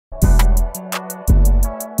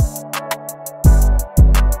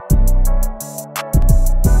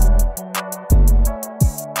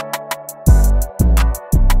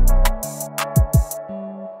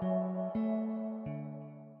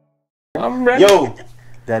Yo,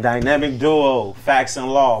 the dynamic duo, Facts and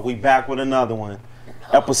Law. We back with another one.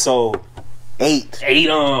 Episode 8.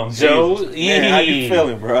 Joe. Man, how you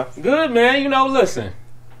feeling, bro? Good, man. You know, listen.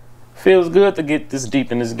 Feels good to get this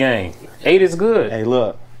deep in this game. 8 is good. Hey,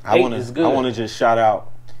 look. I want to just shout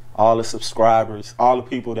out all the subscribers, all the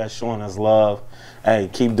people that's showing us love. Hey,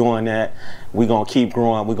 keep doing that. We're going to keep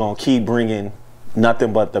growing. We're going to keep bringing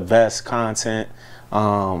nothing but the best content.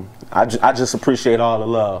 I just appreciate all the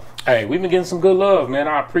love. Hey, we've been getting some good love, man.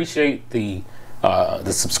 I appreciate the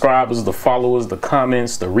subscribers, the followers, the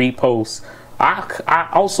comments, the reposts. I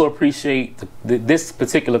also appreciate this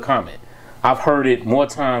particular comment. I've heard it more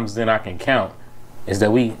times than I can count. Is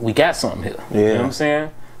that we got something here? Yeah. You know what I'm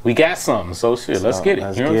saying? We got something. So shit, let's get it.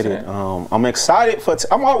 Let's you know get what it. I'm saying? I'm excited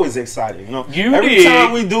I'm always excited. You know, every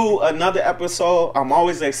time we do another episode, I'm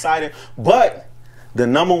always excited. But the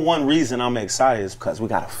number one reason I'm excited is because we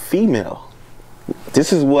got a female.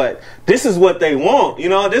 This is what they want. You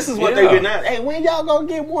know, this is what they get now. Hey, when y'all gonna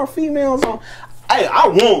get more females on? Hey, I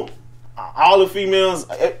want all the females,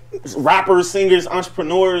 rappers, singers,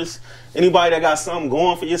 entrepreneurs, anybody that got something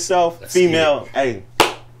going for yourself, female. Hey,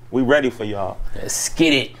 we ready for y'all. Let's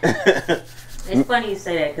get it. It's funny you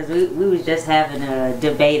say that because we was just having a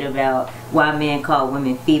debate about why men call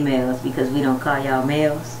women females because we don't call y'all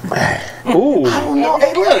males. Ooh, I don't know.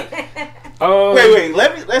 Hey, look. Wait.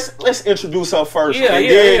 Let's introduce her first. Yeah.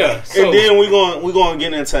 And then we gonna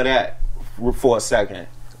get into that for a second.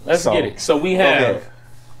 Let's get it. So we have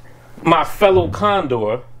my fellow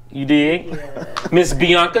Condor. You dig? Yeah. Miss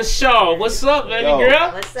Bianca Shaw. What's up, baby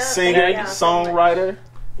girl? What's up? Singer, songwriter,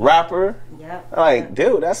 rapper. Yep. Like,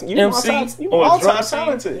 dude, that's you MC all-time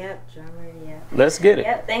talented. Yep, drummer, yeah. Let's get it.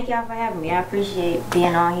 Yep, thank y'all for having me. I appreciate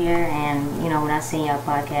being on here, and you know, when I seen y'all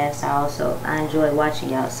podcast, I enjoy watching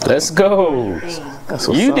y'all. So let's go. That's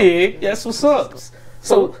what's you up. dig? That's what's up.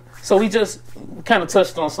 So we just kind of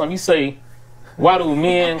touched on something. You say, why do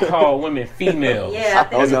men call women females? Yeah, I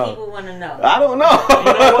think people want to know. I don't know. You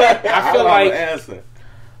know what?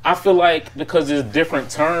 I feel like because there's different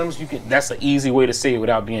terms, that's an easy way to say it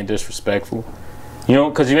without being disrespectful. You know,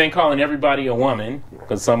 because you ain't calling everybody a woman,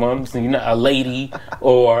 because some of them, a lady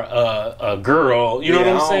or a girl. You know what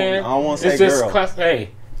I'm saying? I don't want to say girl. Hey,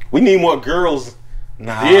 we need more girls.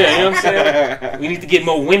 Nah. Yeah, you know what I'm saying? We need to get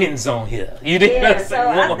more women's on here. You didn't so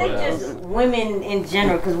I think just women in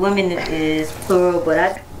general, because women is plural,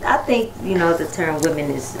 but I think, you know, the term women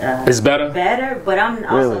is better. Better, but I'm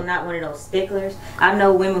also not one of those sticklers. I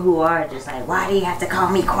know women who are just like, why do you have to call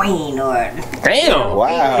me queen? Or damn, you know,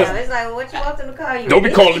 wow. Female. It's like, well, what you want them to call you? Don't be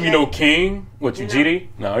calling me no king. What, you GD?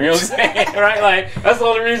 No, you know what I'm saying? Right? Like, that's the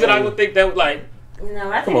only reason I would think that, like.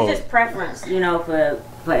 No, I think it's just preference, you know,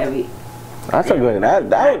 for every. That's a good.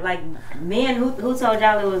 That like men who told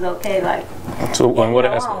y'all it was okay. Like, so what?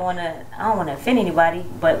 I don't want to offend anybody.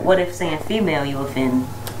 But what if saying female, you offend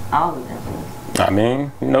all of them? I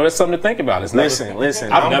mean, you know, that's something to think about.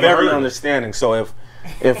 Listen. I'm very understanding. So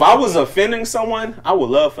if I was offending someone, I would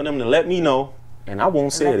love for them to let me know, and I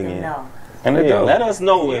won't say it again. And let us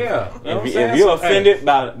know if you're offended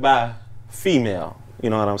by female. You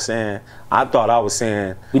know what I'm saying? I thought I was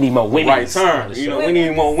saying we need more women. Right term. You know, we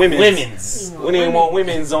need more women. We need more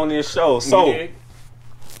women's on this show. So,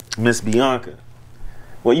 Miss Bianca,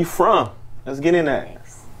 where you from? Let's get in that.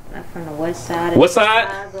 I'm from the west side of What side?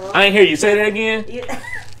 Chicago. I ain't hear you say that again.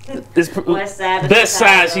 West side of Best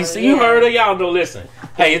Chicago. side. She said, you heard her. Y'all know. Listen.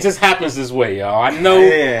 Hey, it just happens this way, y'all. I know.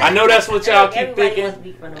 I know that's what y'all keep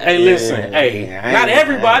thinking. Hey, listen. Not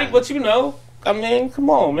everybody, but you know. I mean, come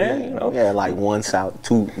on, man. You know. Yeah, like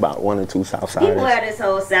about 1 or 2 south sides. People have this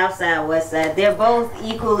whole south side, west side. They're both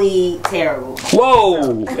equally terrible.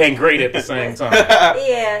 Whoa, and great at the same time.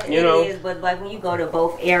 Yeah, you know? It is. But like when you go to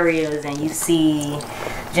both areas and you see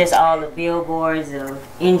just all the billboards of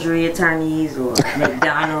injury attorneys or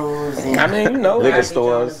McDonald's and I mean, you know, liquor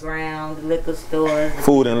stores, on the ground, liquor stores,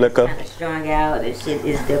 food and liquor, kind of strung out. That shit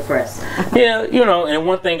is depressing. Yeah, you know, and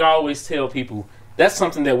one thing I always tell people. That's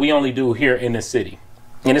something that we only do here in the city.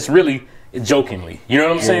 And it's really jokingly. You know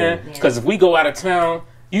what I'm saying? Because if we go out of town,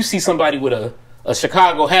 you see somebody with a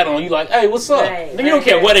Chicago hat on, you like, hey, what's up? You don't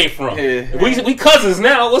care where they from. We cousins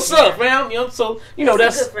now. What's up, fam? You know, so, you know,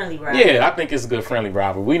 that's a good friendly rivalry. Yeah, I think it's a good friendly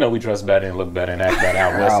rivalry. We know we dress better and look better and act better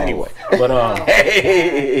out west anyway. But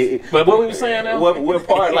but what were you saying now? What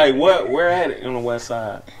part, like, where at it on the west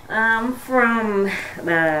side? I'm from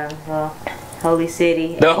Holy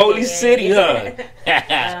City. The Holy City, huh?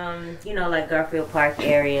 You know, like Garfield Park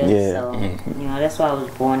area. Yeah. So, you know, that's why I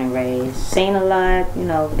was born and raised. Seen a lot, you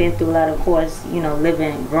know, been through a lot, of course, you know,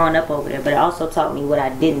 growing up over there. But it also taught me what I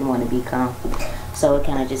didn't want to become. So it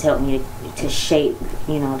kind of just helped me to to shape,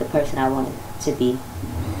 you know, the person I wanted to be,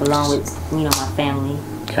 along with, you know, my family.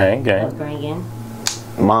 Okay. Upbringing.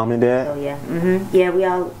 Mom and dad. Oh yeah. Yeah, we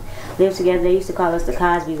all lived together. They used to call us the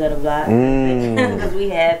Cosbys of the block because we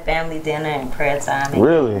had family dinner and prayer time and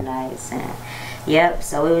really nights and. Yep,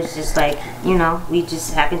 so it was just like, you know, we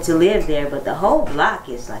just happened to live there, but the whole block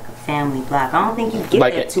is like a family block. I don't think you get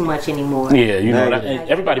like that too much anymore. Yeah, you know, like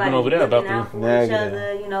everybody been over there about for each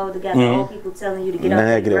other, you know, they got the old people telling you to get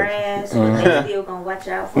off the grass, but they still gonna watch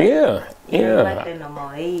out for you. Yeah. Like that no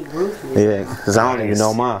more. They ruthless. Yeah, because I don't even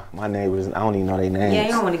know my neighbors. I don't even know their names. Yeah,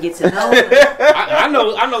 you don't want to get to know them.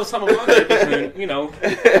 I know some of my neighbors, and, you know,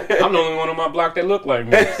 I'm the only one on my block that look like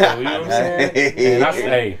me. So, you know what I'm saying? And I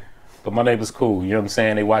say, but my neighbors cool, you know what I'm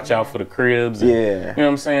saying? They watch out for the cribs. And, you know what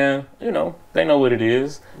I'm saying? You know, they know what it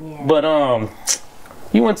is. Yeah. But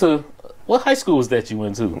you went to, what high school was that you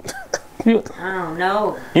went to? I don't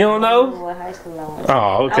know. You don't know? I don't know what high school I went to.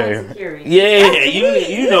 Oh, okay. I went to Security. Yeah,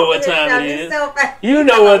 you know what time it is. You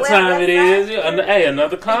know what time it is. Hey,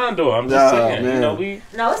 another condor. I'm just saying. Man. You know,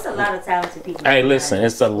 No, it's a lot of talented people. Hey, listen,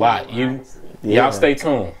 it's a lot. Y'all stay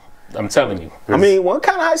tuned. I'm telling you. I mean, what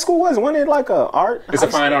kind of high school was it? Wasn't it like a art? It's a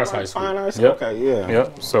fine arts high school. Fine arts? Yep. Okay, yeah.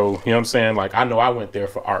 Yep. So, you know what I'm saying? Like, I know I went there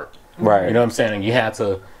for art. Right. You know what I'm saying? And you had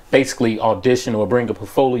to basically audition or bring a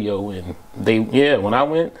portfolio. And when I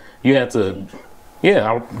went, you had to,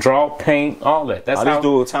 I draw, paint, all that. That's how.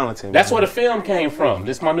 Dude talented. That's where the film came from.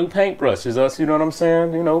 This my new paintbrush. Is us, you know what I'm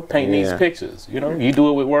saying? You know, paint these pictures. You know, you do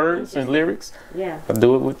it with words and lyrics. Yeah. I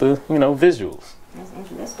do it with the, you know, visuals. That's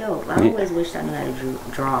interesting. That's dope. I always wished I knew how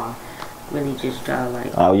to draw. Really just draw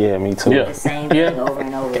like me too. The same thing over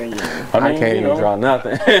and over again. I can't even draw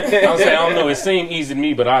nothing. I'm saying I don't know. It seemed easy to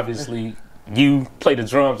me, but obviously you play the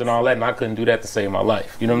drums and all that, and I couldn't do that to save my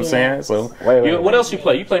life. You know what I'm saying? So wait, what else you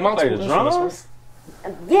play? You play multiple drums?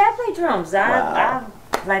 Yeah, I play drums. I've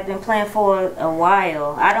like been playing for a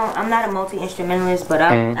while. I'm not a multi-instrumentalist, but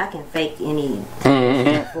I can fake any for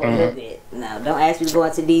a little bit. No, don't ask me to go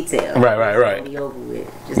into detail. Right. Be over with.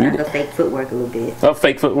 Just like a fake footwork a little bit.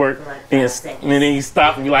 Fake footwork, and then you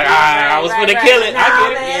stop and you're like, I was gonna kill it.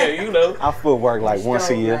 I get it. Yeah, you know. I footwork like once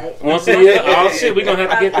a year. Right. Once a year? Oh shit, we're gonna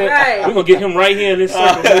have to get that. Right. We're gonna get him right here in this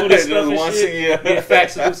circle. Do this stuff and once shit. a year. Get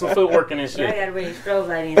facts and do some footworking and shit. I gotta bring a strobe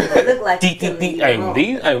light in. It look like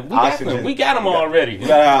we got them already. You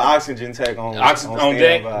got our oxygen tank on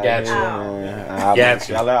deck. Gotcha.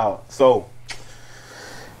 Shout out. So,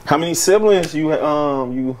 how many siblings you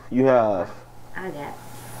have? I got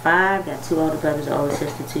 5. Got 2 older brothers, an older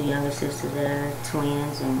sister, 2 younger sisters that are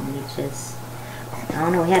twins, and we just, I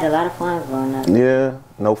don't know, we had a lot of fun growing up. Yeah,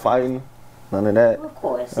 no fighting, none of that. Of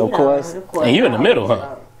course. Of course. And you in the middle,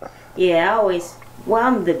 huh? Yeah,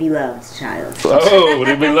 I'm the beloved child. Oh,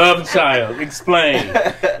 the beloved child. Explain.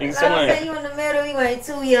 I say you in the middle, you ain't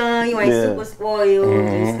too young, you ain't super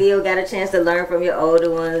spoiled, you still got a chance to learn from your older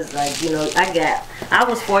ones. Like, you know, I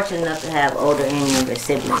was fortunate enough to have older and younger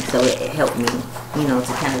siblings, so it helped me, you know,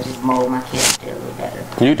 to kind of just mold my character a little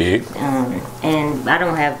better. You did. And I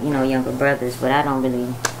don't have, you know, younger brothers, but I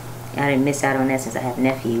didn't miss out on that since I have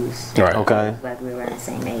nephews. Right. Okay. Like we were around the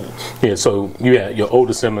same age. Yeah, so you had your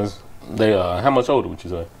older siblings. They how much older would you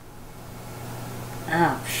say?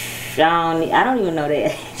 Oh, I don't even know their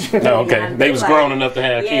age. No, okay. They was grown enough to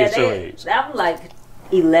have kids your age. I'm like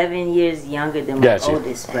 11 years younger than my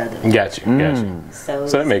oldest brother. Got you. So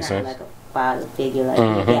that makes sense. Like a father figure. Like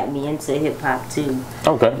he got me into hip hop too.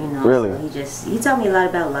 Okay. You know, really? So he taught me a lot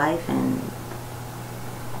about life and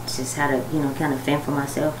just how to, you know, kind of fend for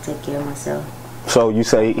myself, take care of myself. So you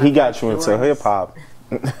say he got you into hip hop.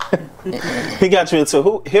 He got you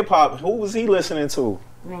into hip hop. Who was he listening to?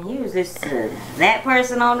 Man, he was listening to that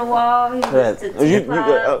person on the wall. He was listening to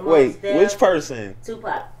Tupac. Wait, which person?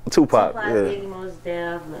 Tupac. Tupac, yeah. Biggie, Mos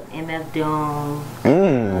Def, MF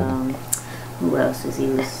Doom. Who else was he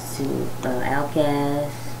listening to?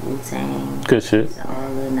 Outkast, Wu-Tang. Good shit.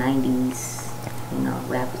 All the 90s, you know,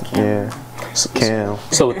 rappers. Cam.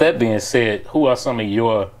 So with that being said, who are some of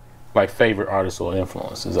your favorite artists or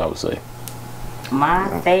influences? I would say.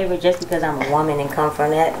 My favorite, just because I'm a woman and come from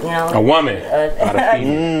that, you know. A woman.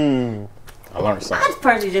 I learned something. I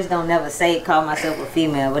personally just don't never call myself a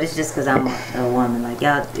female, but it's just because I'm a woman. Like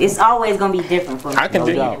y'all, it's always gonna be different for me. I can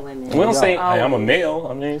do that. We don't say I'm a male.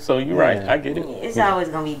 I mean, so you're right. I get it. It's always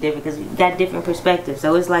gonna be different because we got different perspectives.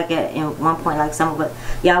 So it's like at one point, like some of us,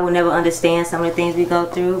 y'all will never understand some of the things we go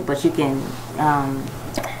through, but you can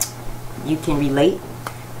relate.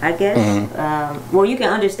 I guess. Well, you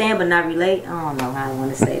can understand but not relate. I don't know how I want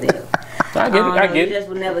to say that. I get it. You just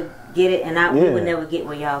would never get it, and we would never get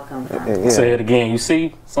where y'all come from. Say it again. You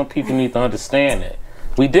see, some people need to understand that.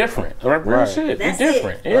 We different. Real shit. That's we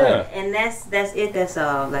different. It. Yeah. And that's it. That's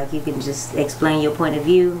all. Like, you can just explain your point of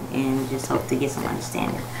view and just hope to get some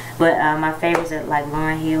understanding. But my favorites are like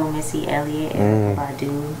Lauryn Hill, Missy Elliott,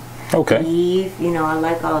 Badu. Okay. Eve, you know, I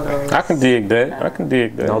like all those. I can dig that. I can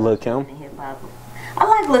dig that. No, Lil Kim. I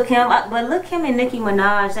like Lil Kim, but Lil Kim and Nicki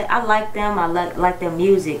Minaj, I like them. I like their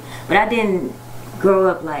music, but I didn't grow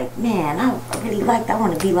up like, man, I really I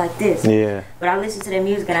want to be like this. Yeah. But I listen to their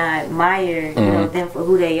music and I admire, you know, them for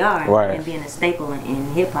who they are and being a staple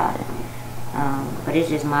in hip hop. But it's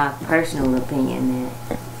just my personal opinion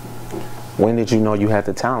that. When did you know you had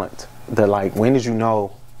the talent? When did you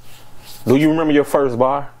know? Do you remember your first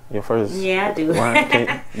bar? Your first? Yeah, I do. You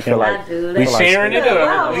feel like I do. We sharing it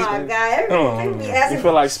up. Oh my God! You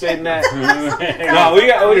feel like spitting that? No,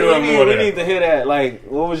 we need to hear that. Like,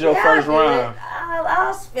 what was your first rhyme?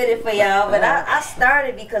 I'll spit it for y'all, but I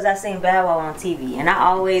started because I seen Bow Wow on TV, and I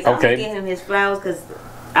always give him his flowers because.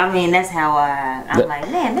 I mean, that's how I'm like,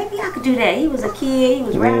 man, maybe I could do that. He was a kid, he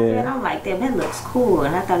was rapping, and I'm like, damn, that looks cool,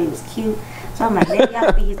 and I thought he was cute. So I'm like, maybe I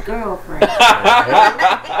could be his girlfriend.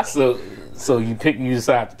 So you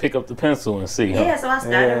decide to pick up the pencil and see. Yeah, so I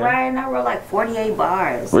started writing. I wrote like 48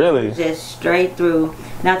 bars. Really? Just straight through.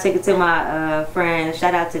 Now I took it to my friend.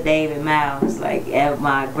 Shout out to David Miles, like at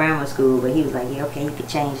my grammar school. But he was like, yeah, okay, you could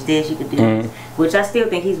change this, you could do this. Which I still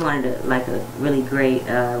think he's one of the a really great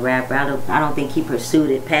rapper. I don't think he pursued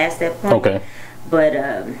it past that point. Okay.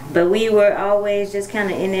 But we were always just kind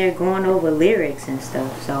of in there going over lyrics and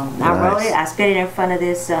stuff. So I wrote it. I spit it in front of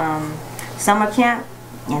this summer camp.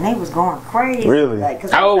 And they was going crazy. Really? Like,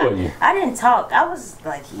 how old were you? I didn't talk. I was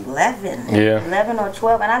like 11. Yeah. 11 or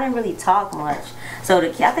 12. And I didn't really talk much. So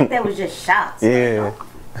I think that was just shots. Yeah.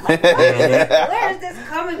 Like, where is this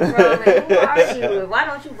coming from? And who are you? Why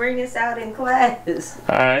don't you bring this out in class?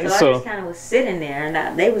 All right. So I just kind of was sitting there.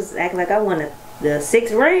 And they was acting like I wanted the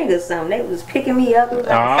 6th ring or something. They was picking me up. Was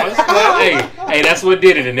like, hey, that's what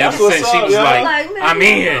did it. And ever since she was like, man, I'm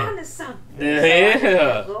in.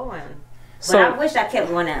 Yeah. But I wish I kept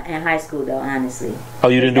going in high school though, honestly. Oh,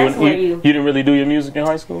 you didn't you didn't really do your music in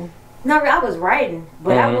high school? No, I was writing,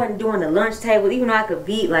 but I wasn't doing the lunch table. Even though I could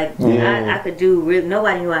beat, I could do.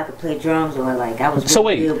 Nobody knew I could play drums or I was. So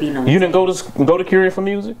wait, you didn't go to Curia for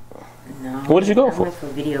music? No. What did you go for? I went for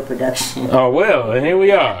video production. Oh well, and here we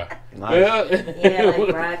are. Nice. Yeah, like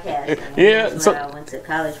broadcasting. That's what I went to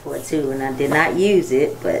college for too, and I did not use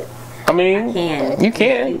it, but. I mean, you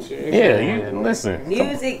can. Listen.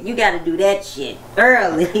 Music, you got to do that shit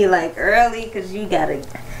early, early, because you got to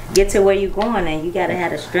get to where you're going, and you got to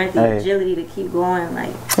have the strength and agility to keep going.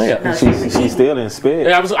 She still didn't spit.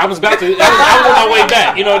 Yeah, I was about to. I was on my way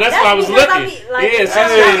back. You know, that's why I was looking.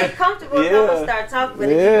 I'm comfortable. I'm gonna start talking, but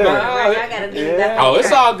I gotta do that. Oh,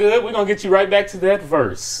 it's all good. We're gonna get you right back to that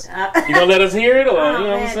verse. You gonna let us hear it, or you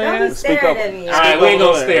know what I'm saying? Don't be staring at me. All right, we ain't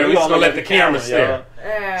gonna stare. We're just gonna let the camera stare.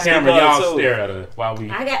 Camera, y'all stare at her while we.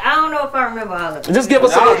 I don't know if I remember all of it. Just give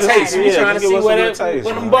us a little taste. We trying to see where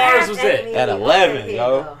them bars was at. At 11,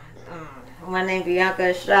 yo. My name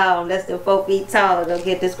Bianca Shaw. Less than 4 feet tall. Don't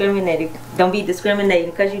get discriminated. Don't be discriminating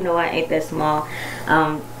because you know I ain't that small.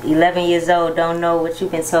 11 years old. Don't know what you've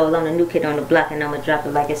been told. I'm the new kid on the block and I'ma drop it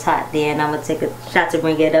like it's hot. Then I'ma take a shot to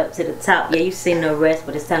bring it up to the top. Yeah, you seen the rest,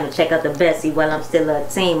 but it's time to check out the best. See, while I'm still a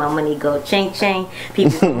team, my money go ching ching.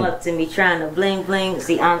 People come up to me trying to bling bling.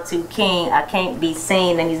 See, I'm too king. I can't be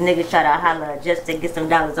seen. And these niggas try to holler just to get some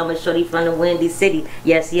dollars. I'm a shorty from the Windy City.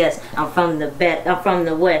 Yes, I'm from the I'm from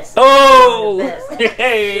the West. Oh.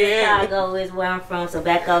 Chicago is where I'm from, so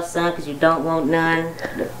back off, son, because you don't want none.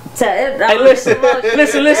 Hey, listen.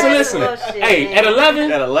 Hey, at 11,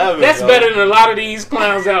 that's better than a lot of these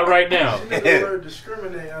clowns out right now.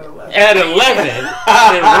 Discriminate at 11. At 11, and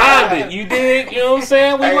rhymed it. You did, you know what I'm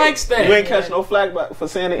saying? We likes that. You ain't catch no flag for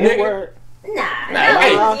saying the N-word? Nah,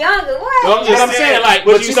 I was younger. What? I'm saying,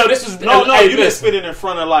 but you know, this was no. You didn't spit it in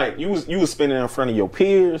front of you was spitting it in front of your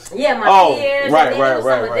peers. Yeah, my peers. Right.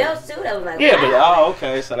 Adults too. That was like,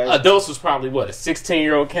 okay. So adults was probably what, a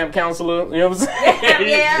 16-year-old camp counselor. You know what I'm saying?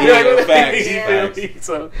 Yeah. Facts.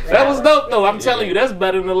 So that was dope. though. I'm telling you, that's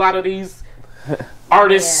better than a lot of these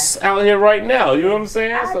artists out here right now. You know what I'm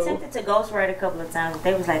saying? I attempted to ghostwrite a couple of times.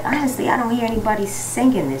 They was like, honestly, I don't hear anybody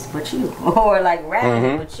singing this but you, or like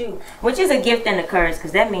rapping but you, which is a gift and a curse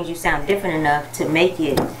because that means you sound different enough to make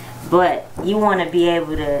it. But you want to be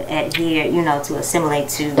able to adhere, to assimilate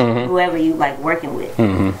to whoever you like working with,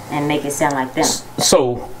 and make it sound like them.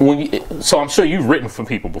 So I'm sure you've written for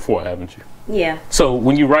people before, haven't you? Yeah. So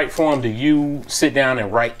when you write for them, do you sit down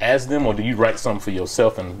and write as them, or do you write something for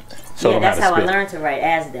yourself and show them how to spit? That's how I learned to write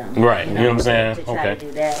as them. Right. You know what I'm saying? To try to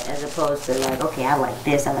do that as opposed to like, okay, I like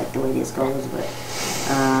this, I like the way this goes, but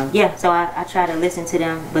yeah, so I try to listen to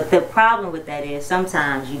them. But the problem with that is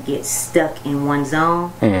sometimes you get stuck in one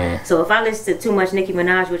zone. So if I listen to too much Nicki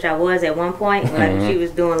Minaj, which I was at one point, like when she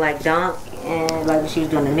was doing like Dunk and like when she was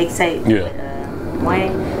doing the mixtape with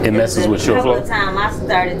Wayne, it messes with your flow. The time I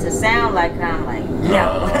started to sound like I'm like,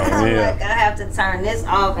 like I have to turn this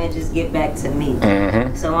off and just get back to me.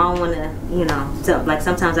 So I don't want to, you know, so like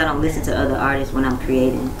sometimes I don't listen to other artists when I'm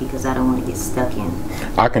creating because I don't want to get stuck in.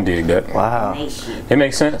 I can dig that. Wow, it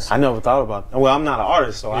makes sense. I never thought about. Well, I'm not an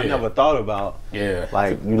artist, so I never thought about.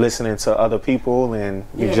 Like you listening to other people and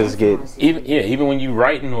you just get even when you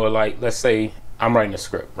writing or like let's say I'm writing a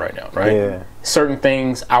script right now, right? Yeah. Certain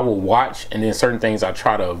things I will watch, and then certain things I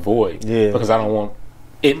try to avoid because I don't want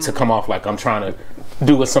it to come off like I'm trying to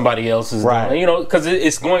do what somebody else is doing. You know, because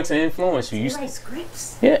it's going to influence you. You write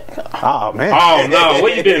scripts? Yeah. Oh man. Oh no,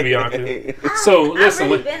 where you been, Bianca? So listen,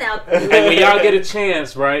 I've really been out there. when y'all get a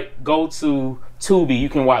chance, right? Go to Tubi. You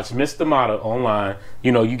can watch Mr. Mata online.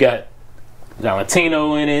 You know, you got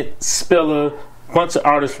Valentino in it, Spiller. Bunch of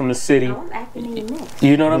artists from the city. I'm acting in the mix.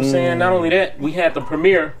 You know what I'm saying? Not only that, we had the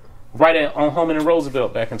premiere on Holman and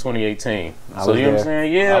Roosevelt back in 2018. So you know what I'm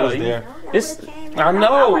saying? Yeah, I was there. I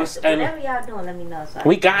know. Whatever y'all doing, let me know. So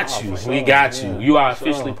we got you. We got you. You are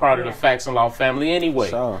officially part of the Facts and Law family anyway.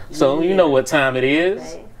 So you know what time it is.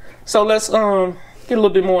 Right. So let's get a little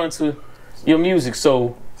bit more into your music.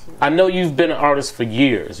 So I know you've been an artist for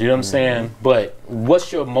years, you know what I'm saying? But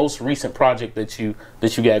what's your most recent project that you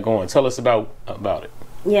got going? Tell us about it.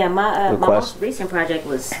 Yeah, my most recent project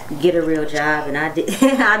was Get a Real Job, and I did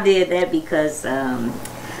I did that because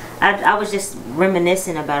I was just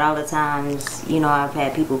reminiscing about all the times, you know, I've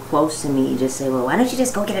had people close to me just say, well, why don't you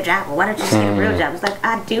just go get a job, or why don't you just get a real job? It's like,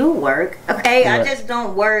 I do work, okay? I just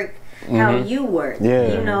don't work how you work.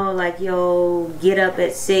 You know, like you'll get up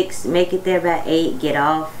at 6, make it there by 8, get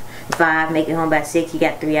off 5, make it home by 6, you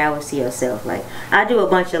got 3 hours to yourself. Like I do a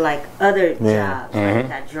bunch of like other jobs. Like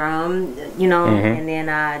I drum, you know, and then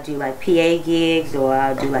I do like PA gigs, or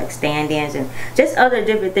I'll do like stand-ins and just other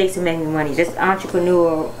different things to make me money. Just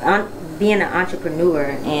being an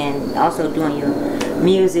entrepreneur and also doing your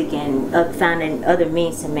music and finding other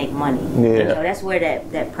means to make money. So that's where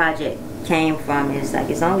that project came from. Is like,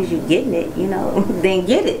 as long as you're getting it, you know, then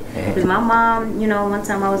get it. Because my mom, you know, one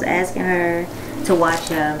time I was asking her to watch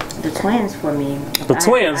the twins for me. The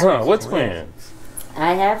twins, huh? What twins?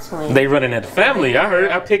 I have twins. They running at the family.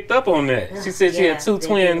 I picked up on that. She said she had 2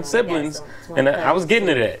 twin siblings, and I was getting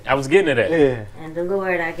to that. Yeah. And the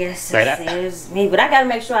Lord, I guess, says me. But I gotta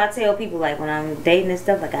make sure I tell people, like when I'm dating and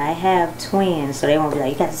stuff, like I have twins, so they won't be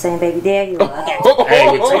like, you got the same baby daddy. Or, hey,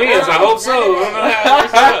 with twins, I hope so. I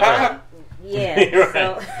don't know how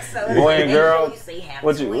yeah. So boy and girl.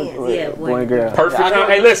 Boy and girl. Perfect.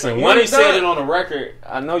 Hey, listen. When you said it on the record,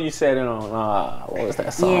 I know you said it on what was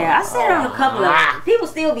that song? Yeah, I said it on a couple of. People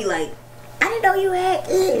still be like, I didn't know you had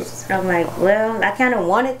kids. I'm like, well, I kind of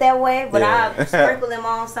want it that way, but I sprinkle them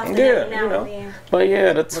on something every now and then. But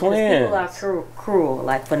yeah, the twins. People are cruel,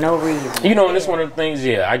 like for no reason. You know, and it's one of the things.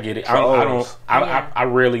 Yeah, I get it. I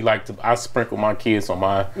rarely like to. I sprinkle my kids on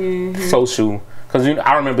my social, because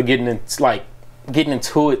I remember getting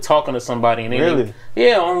into it, talking to somebody, and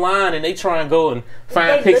they online, and they try and go and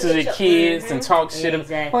find pictures of kids and talk shit.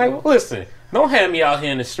 Exactly. Like, listen, don't have me out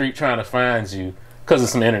here in the street trying to find you because of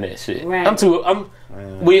some internet shit. Right.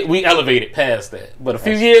 We elevated past that, but a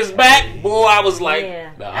few years back, boy, I was like,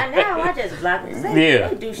 nah. Now I just block them.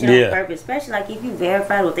 They do shit on purpose, especially like if you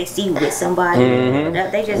verify what they see you with somebody.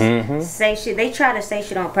 They just say shit. They try to say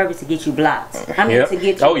shit on purpose to get you blocked. I mean, to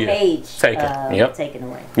get your page taken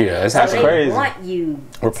away. Yeah, it's crazy. Crazy. They want you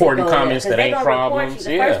reporting comments that ain't problems.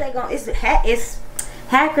 It's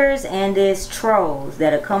hackers and it's trolls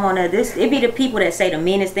that'll come on there. It be the people that say the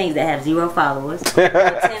meanest things that have 0 followers.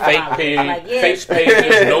 Fake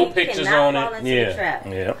pages, no pictures on it.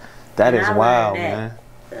 Yeah. That is wild, man.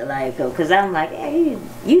 Like, cause I'm like, hey,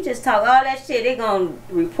 you just talk all that shit. They gonna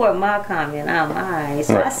report my comment. I'm alright.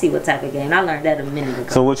 So I see what type of game. I learned that a minute ago.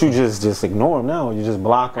 So what, you just ignore them now? Or you just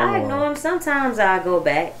block them? I ignore them. Sometimes I go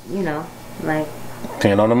back. You know, like.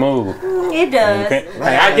 Depend on the move. It does. Hey,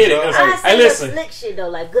 I get it. I listen. Slick shit though,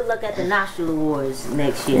 like good luck at the Nostril Awards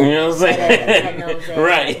next year. You know what I'm saying?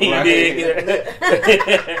 Right. We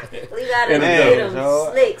gotta get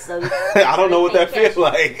them slick. So I don't know what that feels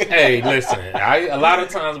like. Hey, listen. A lot of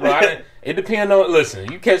times, bro. It depends on.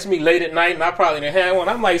 Listen, you catch me late at night, and I probably didn't have one.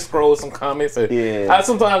 I might scroll some comments.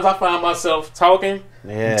 Sometimes I find myself talking.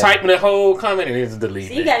 Typing the whole comment and it's deleted.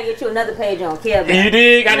 So you gotta get you another page on Kev. You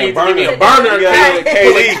dig? I need to give me a burner account.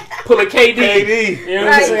 Pull a KD. You know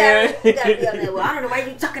what I'm saying? You gotta be on there. Well, I don't know why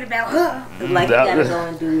you talking about her. Like you gotta go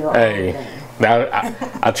and do your own thing.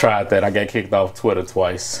 I tried that. I got kicked off Twitter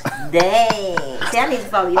twice. Dang. See, I need to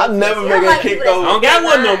follow you. I never got kicked off. I don't got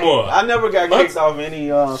one no more. I never got kicked off any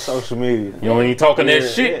social media. You ain't talking that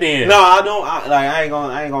shit then. No, I don't. I ain't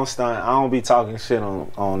gonna stunt. I don't be talking shit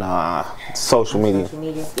on social media. It's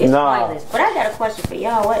pointless. But I got a question for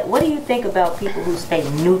y'all. What do you think about people who stay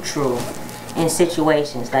neutral in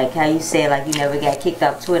situations? Like how you said, like you never got kicked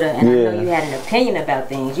off Twitter, and I know you had an opinion about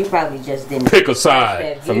things. You probably just didn't pick a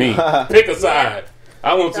side for me. Pick a side.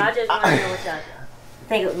 I want to. I just want to know what y'all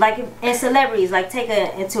think. Like in celebrities, like take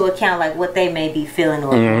into account like what they may be feeling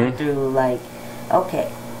or going through. Like,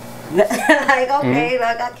 okay. Like okay,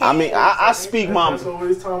 like I can't. I mean, I speak my. That's what we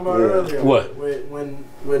was talking about earlier. What?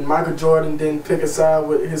 When Michael Jordan didn't pick a side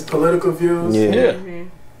with his political views. Yeah.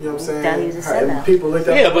 You know what I'm saying? And people looked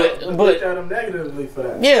at looked at him negatively for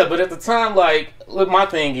that. Yeah, but at the time, like, look, my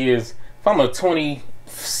thing is, if I'm a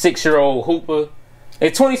 26-year-old hooper,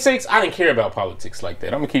 at 26, I didn't care about politics like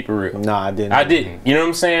that. I'm gonna keep it real. No, I didn't. I didn't. You know what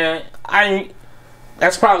I'm saying?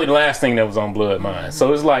 That's probably the last thing that was on Blood Mine.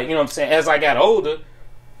 So it's like, you know what I'm saying? As I got older,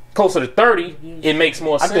 closer to 30, it makes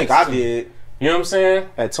more sense. I think I did. You know what I'm saying?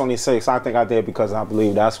 At 26, I think I did because I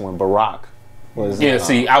believe that's when Barack was. Yeah,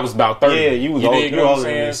 see, I was about 30. Yeah, you was older, you know what I'm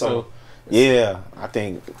saying? So yeah, I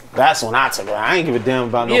think that's when I took it. I ain't give a damn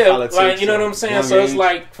about no politics. Like, you know what I'm saying? So it's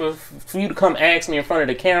like for you to come ask me in front of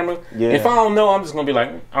the camera. Yeah. If I don't know, I'm just gonna be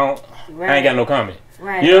like, I ain't got no comment.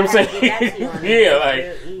 Right. You know what I'm saying? Yeah,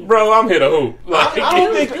 like, bro, I'm here to hoop. Like,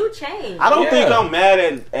 I don't think I'm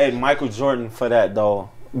mad at Michael Jordan for that though,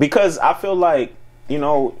 because I feel like, you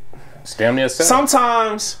know,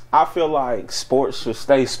 sometimes I feel like sports should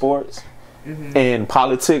stay sports. And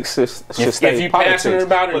politics should stay politics. If you're passionate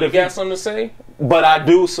about it, but if you got something to say. But I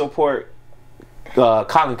do support Colin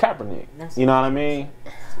Kaepernick. You know what I mean?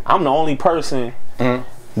 I'm the only person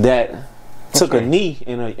that took a knee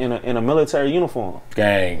in a military uniform.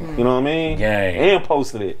 Gang. You know what I mean? Gang. And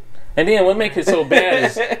posted it. And then what makes it so bad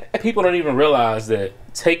is people don't even realize that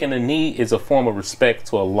taking a knee is a form of respect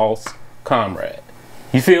to a lost comrade.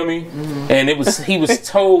 You feel me? And he was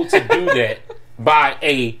told to do that by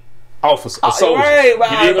a officer, a soldier. Right,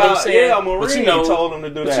 you know what I'm saying? Yeah, a Marine told him to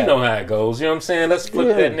do that. But you know how it goes. You know what I'm saying? Let's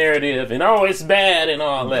flip that narrative and it's bad and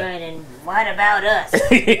all that. Right, and what about us?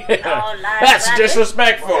 That's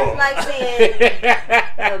disrespectful. It's like saying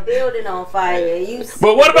a building on fire.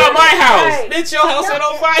 But what about my house? Bitch, your house ain't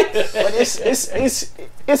on fire. But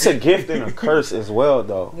it's a gift and a curse as well,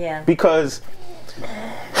 though. Yeah. Because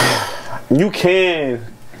you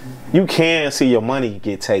can see your money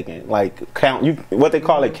get taken, like what they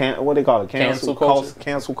call it cancel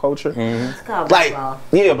culture. It's called blackball.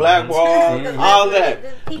 Blackball, all that.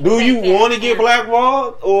 Do you want to get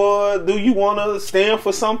blackballed, or do you want to stand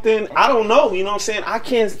for something? I don't know. You know what I'm saying? I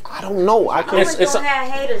don't know. I can't. Always gonna have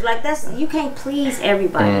haters. Like you can't please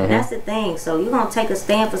everybody. That's the thing. So you're gonna take a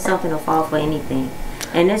stand for something or fall for anything,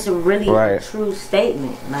 and it's a really true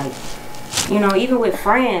statement. Like, you know, even with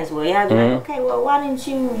friends, where y'all be like, okay, well, why didn't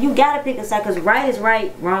you gotta pick a side, because right is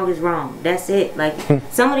right, wrong is wrong. That's it. Like,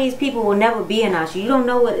 some of these people will never be in our shoes. You don't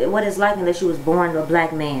know what it's like unless you was born a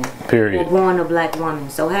black man. Period. Or born a black woman.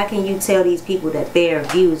 So how can you tell these people that their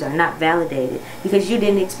views are not validated? Because you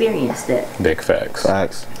didn't experience that. Big facts.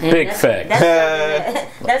 Big facts.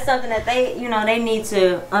 That's something that they need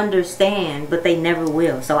to understand, but they never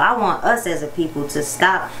will. So I want us as a people to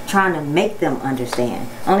stop trying to make them understand.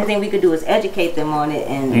 Only thing we could do is educate them on it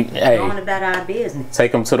and go on about our business.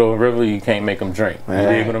 Take them to the river, you can't make them drink. You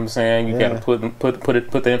know what I'm saying? You gotta put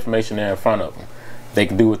the information there in front of them. They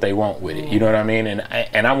can do what they want with it. You know what I mean? And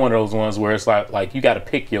I'm one of those ones where it's like you got to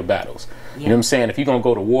pick your battles. You know what I'm saying? If you're gonna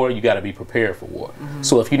go to war, you got to be prepared for war.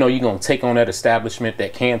 So if you know you're gonna take on that establishment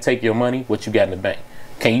that can take your money, what you got in the bank?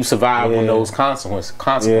 Can you survive when those consequences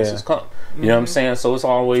come? You know what I'm saying? So it's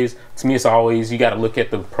always, to me, you got to look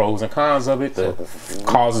at the pros and cons of it, the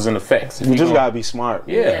causes and effects. You just got to be smart.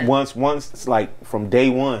 Yeah. Once it's like from day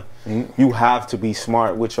one, you have to be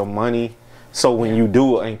smart with your money. So when you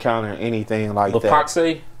do encounter anything like that. Pac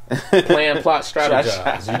say, plan, plot,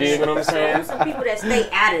 strategize. You dig what I'm saying? Some people that stay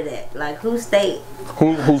out of that. Like,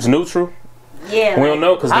 who's neutral? Yeah. We don't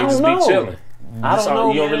know because they just be chilling. I don't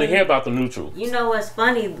know. You don't really hear about the neutral. You know what's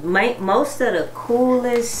funny? Most of the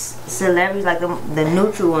coolest celebrities, like the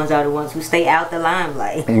neutral ones, are the ones who stay out the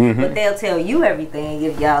limelight. But they'll tell you everything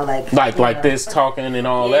if y'all like this talking and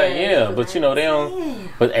all that. Yeah, but you know they don't.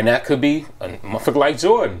 But and that could be a motherfucker like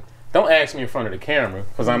Jordan. Don't ask me in front of the camera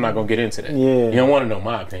because I'm not gonna get into that. Yeah. You don't want to know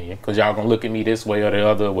my opinion because y'all gonna look at me this way or the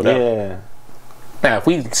other or whatever. Yeah. Now, if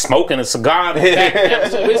we smoking a cigar,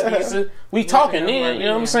 we talking then. You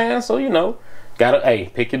know what I'm saying? So Gotta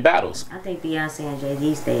pick your battles. I think Beyonce and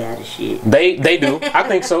Jay-Z stay out of shit. They do. I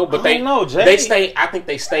think so, but they stay. I think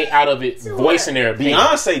they stay out of it, To voicing their opinion.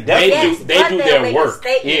 Beyonce definitely. They do their work.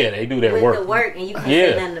 Yeah, they do their work. The work, and you can't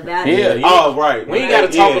say nothing about it. Yeah. Oh, right. We ain't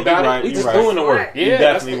got to talk about it. We just doing the work. You're Yeah,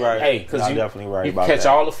 definitely right. Hey, because you definitely right you about catch that.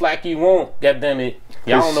 all the flack you want. Goddamn it,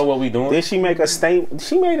 y'all don't know what we doing. Did she make a statement?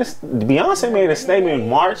 Beyonce made a statement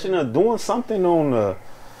marching or doing something on the.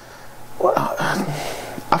 What?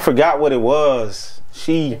 I forgot what it was.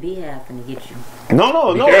 The Beehive finna get you.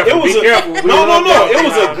 No. Careful, It was It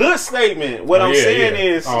was a good statement. What I'm saying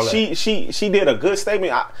is, all she did a good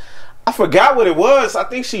statement. I forgot what it was. I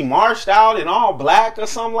think she marched out in all black or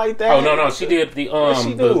something like that. Oh no, she did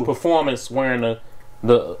the performance wearing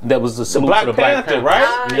that was the salute Black to the Black Panther, Panther,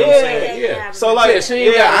 right? You know what I'm saying? Yeah. So like, I ain't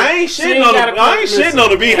shitting on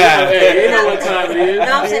the Beehive. Hey, you know what time it is. No,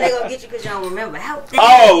 I'm saying they gonna get you because you don't remember. How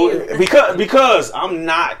because I'm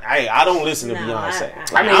not. Hey, I don't listen to Beyonce.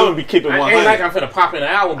 I mean, I'm gonna be keeping 100. Ain't like I'm finna pop in the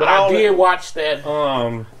album, but I did watch that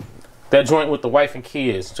joint with the wife and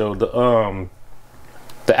kids, Joe.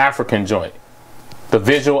 The African joint, the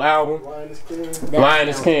visual album, Lion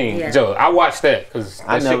is King. Yeah. Joe, I watched that because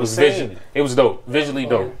that shit was seen it was dope, visually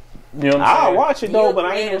dope. You know what I'm saying? I'll watch it though, but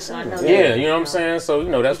I ain't never seen it. Yeah, you know what I'm saying.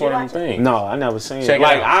 So that's one of them things. No, I never seen Check it.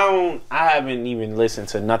 Like out. I haven't even listened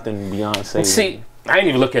to nothing Beyonce. See, I ain't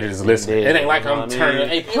even look at it as listening. It ain't like I'm turning.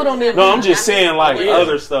 Hey, put on there. No, I'm just saying like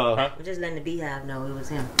other stuff. Huh? We're just letting the Beehive know it was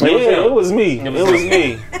him. It was me. It was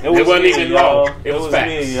me. It wasn't even long. It was facts.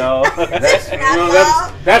 me, y'all.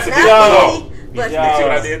 That's a good law. But See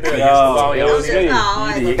what I did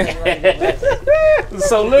there?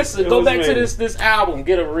 So listen, go back to this album.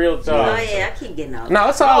 Get a real Oh job. yeah, I keep getting off. No,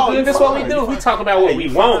 it's all good. That's what we do. We talk about what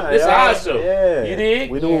we want. This is our show. Yeah. You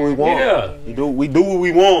dig? We do what we want. Yeah. We do what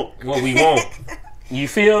we want. What we want. You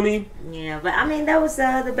feel me? Yeah, but I mean that was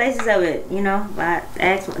the basis of it. You know,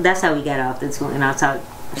 that's how we got off the twin, and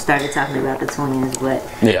started talking about the twins, but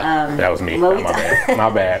that was me. My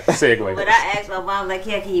bad. Segue. But I asked my mom, like,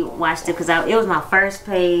 yeah, can you watch it? Because it was my first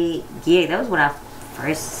paid gig. That was when I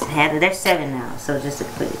first had it. They're 7 now, so just to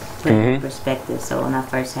put it in perspective. So when I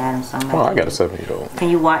first had them, so I'm like, I got a 7-year-old. Can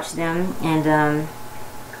you watch them?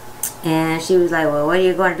 And she was like, well, what are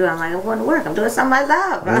you going to do? I'm like, I'm going to work. I'm doing something I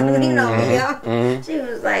love. You know me. She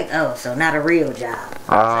was like, oh, so not a real job.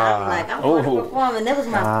 So I'm like, I'm going to perform. And that was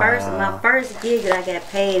my first gig that I got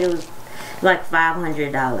paid. It was like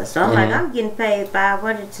 $500. So I'm like, I'm getting paid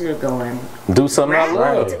 $500 to go and do something I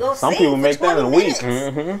love. Some people make that in a week.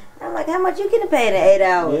 I'm like, how much you getting paid in 8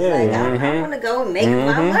 hours? Like, I want to go make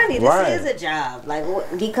my money. This is a job. Like,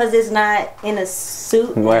 because it's not in a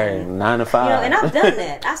suit. Right, 9 to 5. You know, and I've done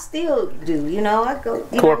that. I still do. You know, I go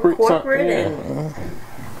corporate and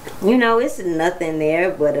you know, it's nothing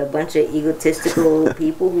there but a bunch of egotistical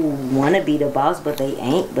people who want to be the boss, but they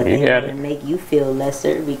ain't. But they want to make you feel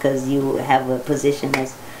lesser because you have a position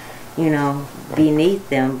that's, you know, beneath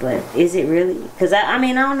them. But is it really? Because I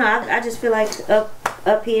mean, I don't know. I just feel like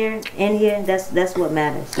up here, in here, that's what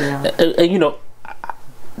matters. You know. You know,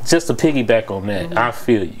 just to piggyback on that, I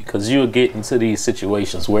feel you, because you'll get into these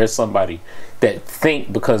situations where somebody that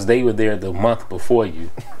think because they were there the month before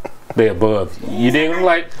you, they above you. You dig? I'm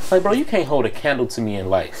like, bro, you can't hold a candle to me in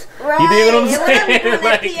life. Right. You dig what I'm saying? When I'm doing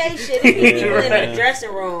that PA shit, people in the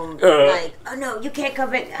dressing room, like, oh no, you can't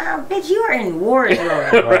come back. Oh, bitch, you are in wardrobe.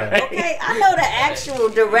 Right. Okay, I know the actual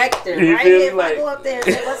director, right? If I go up there and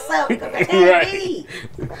say, what's up? Hey,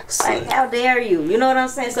 like, how dare you? You know what I'm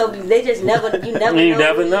saying? So they just never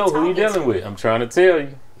know who you dealing with. I'm trying to tell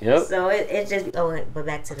you. Yep. So it just, but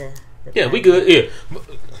back to the we good. Yeah.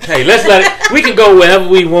 Hey, let's let it. We can go wherever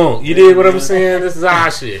we want. You did what I'm saying? This is our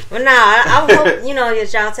shit. Well, no, I hope you know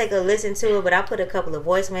that y'all take a listen to it. But I put a couple of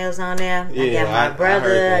voicemails on there. Yeah, I got my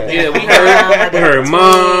brother. We heard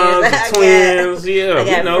moms, the twins. I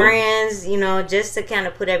got friends. You know, just to kind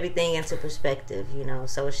of put everything into perspective. You know,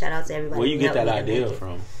 so shout out to everybody. Where you get that idea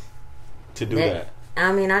from to do that?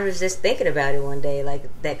 I mean, I was just thinking about it one day, like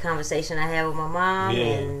that conversation I had with my mom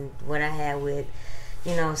and what I had with,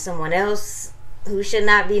 you know, someone else who should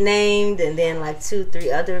not be named, and then like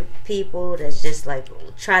 2-3 other people that's just like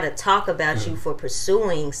try to talk about you for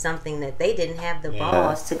pursuing something that they didn't have the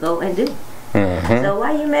balls to go and do. So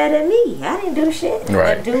why you mad at me? I didn't do shit.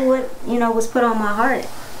 Right. I do what, you know, was put on my heart.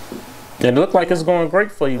 It looked like it's going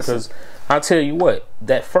great for you, because I'll tell you what,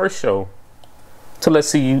 that first show, to let's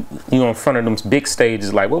see you in front of them big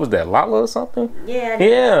stages, like what was that, Lala or something?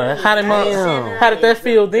 Yeah. How did that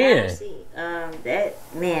feel then?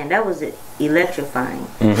 That was electrifying,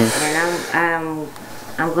 and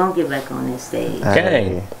I'm gonna get back on this stage.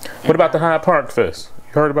 Okay. What about the Hyde Park Fest?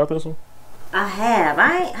 You heard about this one? I have.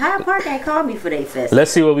 Hyde Park ain't called me for their festival.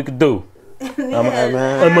 Let's see what we could do. Yeah,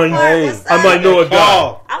 I might know a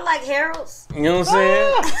guy. I like Harold's. You know what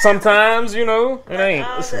I'm saying? Sometimes, you know, it ain't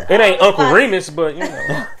Uncle Remus, but you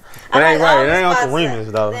know. It ain't right. It ain't Uncle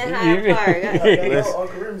Remus though.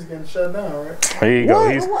 Uncle Remus getting shut down, right? There you go.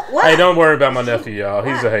 What? Hey, don't worry about my nephew, y'all.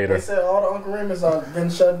 He's a hater. They said all the Uncle Remus are getting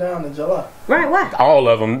shut down in July. Right, why? All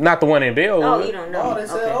of them, not the one in Bellwood. Oh, you don't know. No, they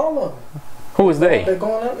said all of them. Who is they? They're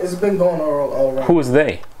going up. It's been going all around. Who is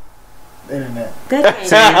they? The internet. The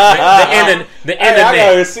internet. I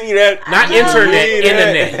gotta see that. Not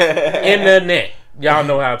internet. Internet. Y'all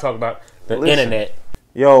know how to talk about the internet.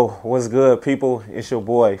 Yo, what's good, people? It's your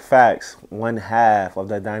boy, Facts, one half of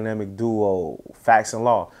the dynamic duo, Facts and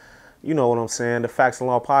Law. You know what I'm saying, the Facts and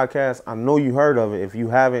Law podcast. I know you heard of it. If you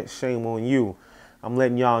haven't, shame on you. I'm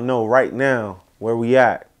letting y'all know right now where we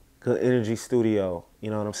at. Good Energy Studio.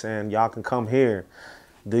 You know what I'm saying? Y'all can come here,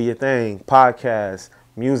 do your thing, podcast,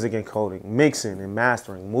 music encoding, mixing and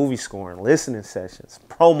mastering, movie scoring, listening sessions,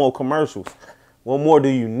 promo commercials. What more do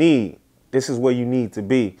you need? This is where you need to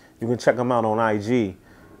be. You can check them out on IG,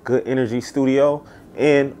 Good Energy Studio,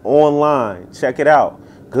 and online. Check it out,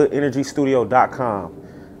 goodenergystudio.com.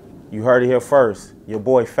 You heard it here first. Your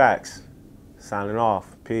boy Facts, signing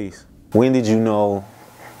off. Peace. When did you know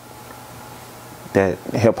that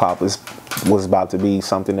hip-hop was about to be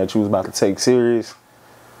something that you was about to take serious?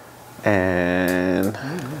 And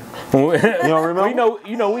you don't remember?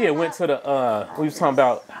 You know, we had went to the we was talking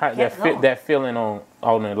about how that feeling on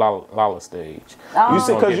the Lala stage. You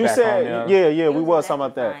said, because you said yeah, we was talking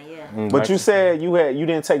about that. Yeah. But you said you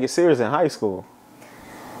didn't take it serious in high school.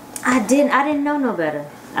 I didn't know no better.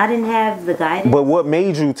 I didn't have the guidance. But what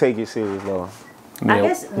made you take it serious though? I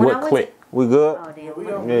guess when I went to, we good? oh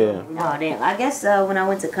damn. Yeah. Oh damn. I guess when I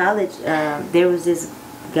went to college, there was this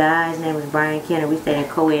guy, his name was Brian Kenner. We stayed in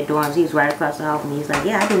co-ed dorms. He was right across the hall from me. He was like,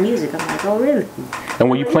 yeah, I do music. I'm like, oh really? And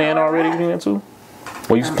were you playing already then too?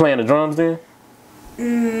 Were you playing the drums then?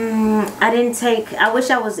 I didn't take. I wish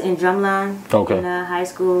I was in drumline in high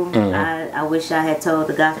school. Mm-hmm. I wish I had told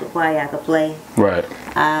the gospel choir I could play. Right.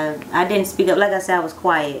 I didn't speak up. Like I said, I was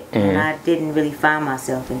quiet, and I didn't really find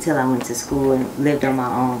myself until I went to school and lived on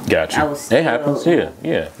my own. Gotcha. I was still, it happens.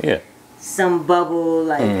 Yeah. Some bubble.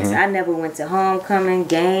 Like I never went to homecoming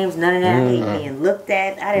games. None of that. I hate being looked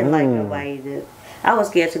at. I didn't like nobody to. I was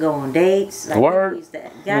scared to go on dates. Like, Word?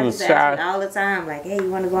 Guys used to ask me all the time, like, hey,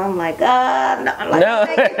 you want to go? I'm like, no. I'm like, no.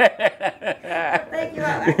 Thank you.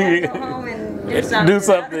 I got to go home and do something. Do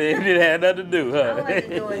something. It didn't have nothing to do, huh? I wasn't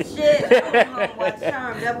doing shit. I went home, watch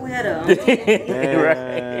Charm, doubleheader.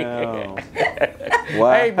 Right.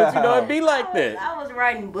 Wow. Hey, but you know, it'd be like that. I was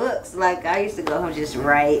writing books. Like, I used to go home and just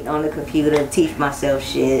write on the computer, teach myself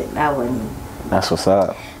shit. I wouldn't. That's what's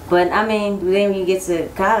up. But, I mean, then you get to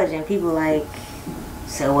college and people like,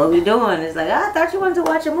 so what we doing? It's like, I thought you wanted to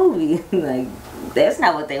watch a movie. Like, that's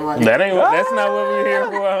not what they want. That's not what we're here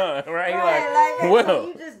for, huh? Right? Like, well, so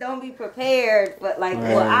you just don't be prepared. But like,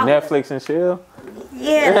 Netflix and chill.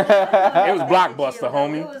 Yeah. It was Blockbuster,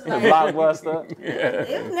 homie. It was Blockbuster.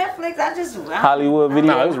 It was Netflix. I just Hollywood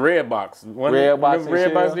Video. No, it was Redbox.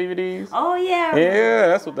 Redbox DVDs. Oh yeah. Yeah,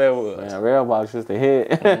 that's what that was. Man, Redbox was the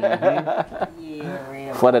hit. Yeah,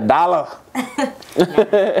 Redbox. For the dollar. You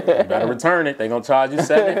better return it. They gonna charge you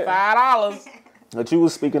 $75. But you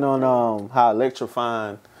was speaking on how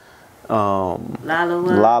electrifying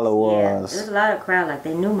Lala was. Yeah, there's a lot of crowd. Like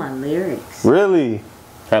they knew my lyrics. Really?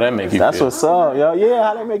 How that make you That's feel? what's up, yo. Yeah,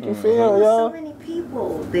 how that make you feel, yo? So many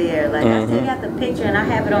people there. Like I still got the picture and I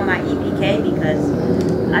have it on my EPK because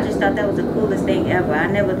I just thought that was the coolest thing ever. I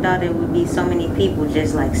never thought there would be so many people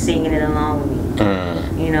just like singing it along with me.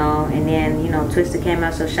 You know, and then, you know, Twister came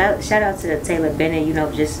out. So shout out to the Taylor Bennet, you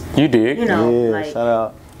know, just you did. You know, yeah, like shout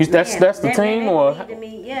out. That's the team, or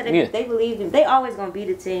they believed in me. They always gonna be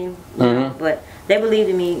the team, you know, but they believed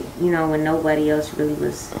in me, you know, when nobody else really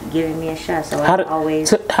was giving me a shot. So how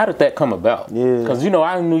did that come about? Yeah, because you know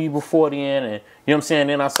I knew you before then, and you know what I'm saying.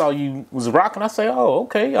 Then I saw you was rocking. I say, oh,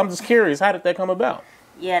 okay. I'm just curious. How did that come about?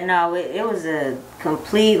 Yeah, no, it was a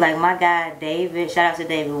complete, like, my guy, David, shout out to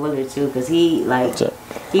David Willard, too, because he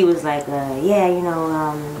was like, yeah, you know,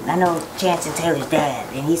 I know Chance and Taylor's dad,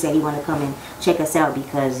 and he said he wanted to come and check us out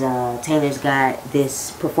because Taylor's got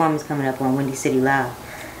this performance coming up on Windy City Live.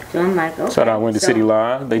 So I'm like, okay. Shout out Windy City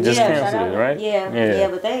Live. They just canceled it, right? Yeah,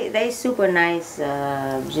 but they super nice,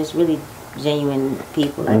 just really genuine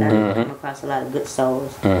people. Like I come across a lot of good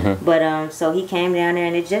souls. But so he came down there,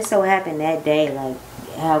 and it just so happened that day, like,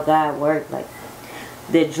 how God worked, like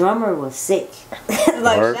the drummer was sick.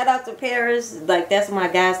 Like shout out to Paris, like that's my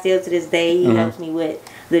guy still to this day. He helps me with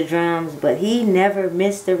the drums, but he never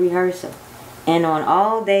missed the rehearsal. And on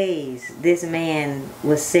all days, this man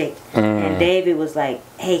was sick. And David was like,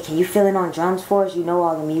 hey, can you fill in on drums for us? You know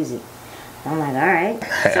all the music. I'm like, all right.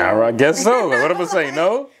 So, I guess so. What am I saying?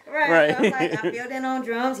 No? Right. So I'm like, I filled in on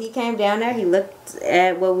drums. He came down there. He looked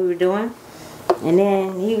at what we were doing. And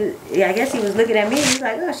then I guess he was looking at me. And he's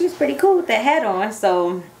like, oh, she's pretty cool with that hat on.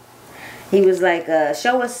 So he was like,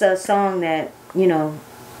 show us a song that, you know,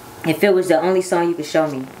 if it was the only song you could show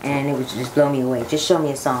me and it would just blow me away. Just show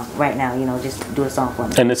me a song right now, you know, just do a song for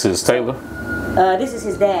me. And this is Taylor? This is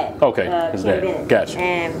his dad. Okay, his dad. Bennet. Gotcha.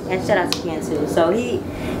 And shout out to Ken too. So he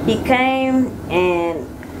came and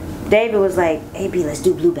David was like, hey B, let's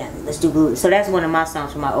do Blue Ballad. Let's do Blue. So that's one of my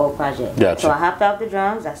songs from my old project. Gotcha. So I hopped off the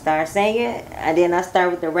drums, I started singing, and then I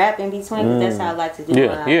started with the rap in between. That's how I like to do we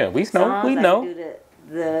know. songs. We know. I do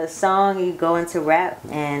the song, you go into rap,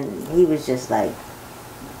 and he was just like,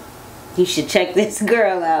 you should check this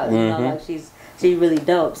girl out. You know, like she's really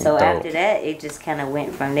dope. So after that, it just kind of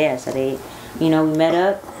went from there. So they, you know, we met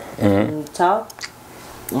up and we talked,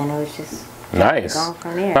 and it was just nice. Going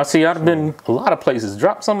from there. Now, see, I've been a lot of places.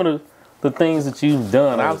 Drop some of the things that you've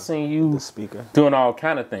done. I've seen you doing all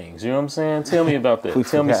kind of things. You know what I'm saying? Tell me about that.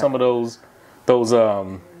 Tell me some of those.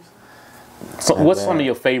 So what's some of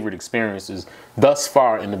your favorite experiences thus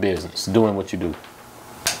far in the business, doing what you do?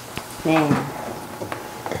 Man.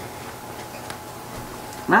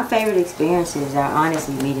 My favorite experiences are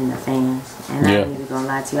honestly meeting the fans. And I ain't even gonna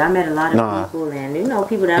lie to you. I met a lot of people and, you know,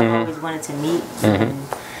 people that I've always wanted to meet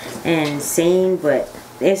and seen, but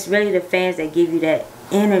it's really the fans that give you that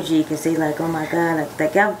energy because they like, oh my God,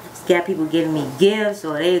 like I've got people giving me gifts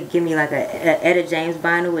or they give me like a Etta James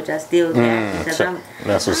vinyl, which I still got because I'm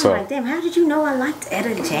like, damn, how did you know I liked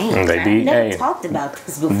Etta James? I never talked about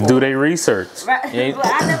this before. Do they research? Right. Well,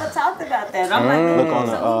 I never talked about that. I'm like, look on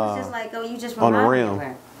the, so he was just like, oh, you just remind me of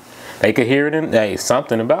her. They could hear it and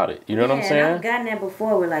something about it. You know what I'm saying? And I've gotten that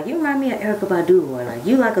before. We're like, you remind me of Erykah Badu, or like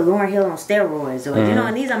you like a Lauryn Hill on steroids, or you know.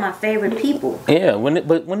 And these are my favorite people. Yeah,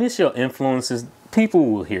 but when it's your influences,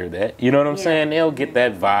 people will hear that. You know what I'm saying? They'll get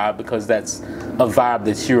that vibe because that's a vibe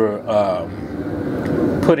that you're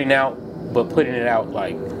putting out, but putting it out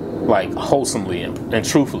like wholesomely and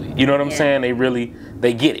truthfully. You know what I'm saying?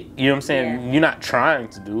 They get it. You know what I'm saying? You're not trying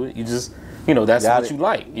to do it. You just, you know, that's what you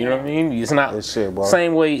like. You know what I mean? It's not the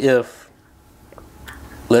same way if,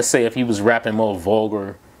 let's say, if he was rapping more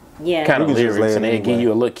vulgar kind of lyrics and they give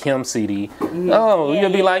you a little Kim CD.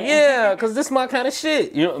 You'll be like, because this is my kind of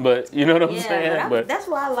shit. You know, but you know what I'm saying? But that's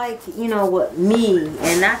why I like, you know, what me,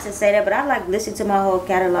 and not to say that, but I like listening to my whole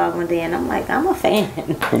catalog one day and I'm like, I'm a fan.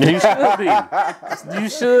 You should be. You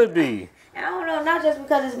should be. I don't know, not just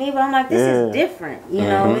because it's me, but I'm like, this is different. You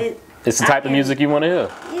know, it's the type of music you want to hear.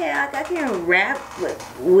 Yeah, I can rap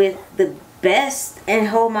with the best and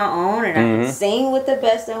hold my own, and I can sing with the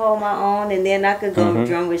best and hold my own, and then I could go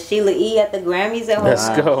drum with Sheila E. at the Grammys and hold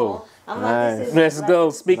my own. I'm like, this is Let's go.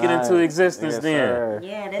 Speak it into existence then.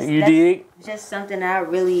 Yeah, that's dig? Just something I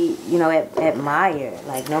really, you know, admire.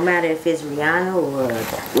 Like, no matter if it's Rihanna or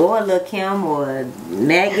Lil' Kim or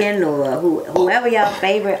Megan or whoever y'all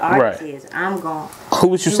favorite artist is, I'm going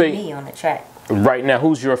to do me on the track. Right now,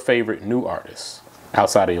 who's your favorite new artist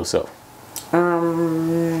outside of yourself?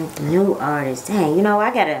 New artist. Dang, you know,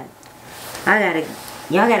 y'all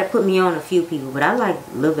gotta put me on a few people, but I like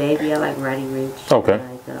Lil Baby, I like Roddy Ricch. Okay.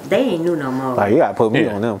 They ain't new no more. Like, you gotta put me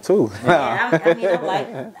on them too.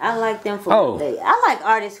 I like them for I like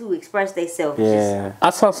artists who express themselves. Yeah.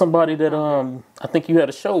 I saw somebody that I think you had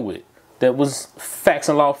a show with that was Facts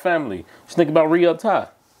and Law Family. Just think about Re-Up Ty.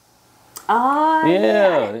 Oh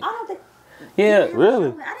yeah. I don't think. Yeah, really? I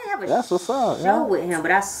didn't have a show with him,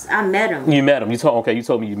 but I met him. You met him. You told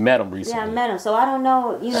me you met him recently. Yeah, I met him. So I don't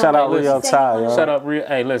know. You know, shout out Re-Up Ty. Shout out Re.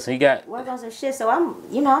 Hey, listen, he got work on some shit. So I'm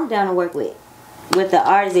down to work with the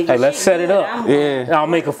artists. Hey, let's set it up. I'll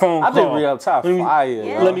make a phone call. I think Re-Up Ty fire.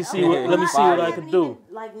 Yeah. Let me see what I can do.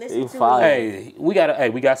 Like listen to fire. Hey, we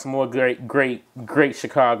got some more great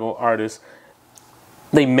Chicago artists.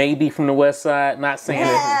 They may be from the West Side, not saying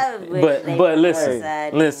that, but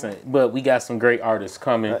listen, but we got some great artists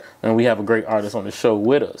coming, and we have a great artist on the show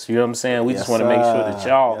with us. You know what I'm saying? We just want to make sure that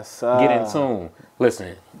y'all get in tune.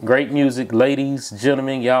 Listen, great music, ladies,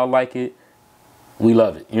 gentlemen, y'all like it. We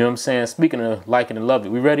love it. You know what I'm saying? Speaking of liking and love it,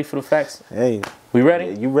 we ready for the facts? Hey, we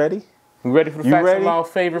ready? You ready? We ready for the facts of our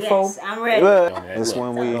favorite folks? Yes, I'm ready. That's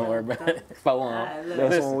when we. Don't worry about it.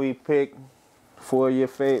 That's when we pick. For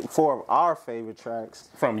our favorite tracks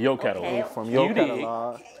from your catalog, from your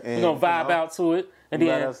catalog, we're gonna vibe out to it, and then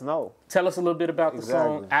let us know. Tell us a little bit about the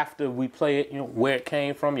song after we play it. You know where it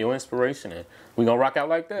came from, your inspiration, and we're gonna rock out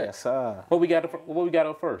like that. Yes, sir. What we got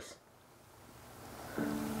up first?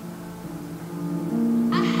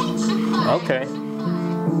 Okay.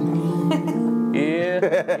 Yeah.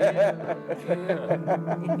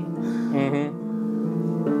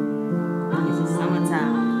 This is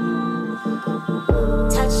summertime.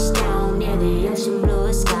 Touchdown near the ocean,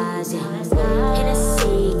 blue skies.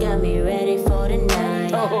 Hennessy got me ready for the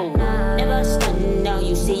night. Never stunning, now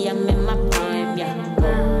you see I'm in my prime. Yeah.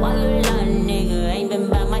 While you lying, nigga, ain't been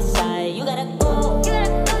by my side. You gotta go. I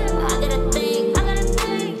gotta think. I gotta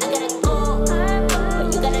go.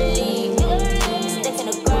 But you gotta leave. Sticks in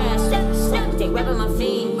the grass. They rubbing my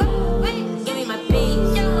feet. Give me my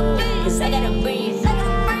peace. Cause I gotta breathe.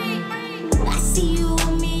 I see you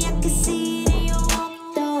with me, I can see it in your walk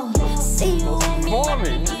though. See you with me.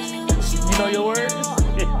 Performing. You know your words?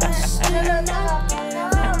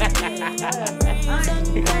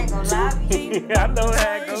 I know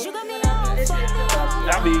how it goes.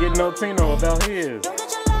 I be getting no Tino about his.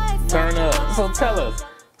 Turn up. So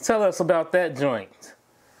tell us about that joint.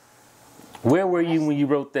 Where were you when you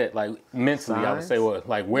wrote that? Like mentally, I would say what?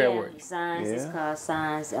 Like where were you? Signs. It's called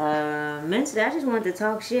Signs. Mentally, I just wanted to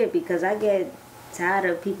talk shit because I get tired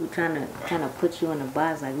of people trying to kind of put you in a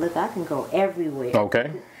box. Like, look, I can go everywhere.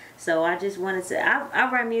 Okay. So I just wanted to.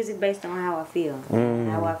 I write music based on how I feel.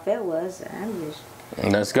 How I felt was I'm just.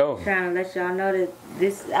 Let's go. Trying to let y'all know that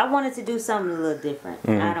this. I wanted to do something a little different.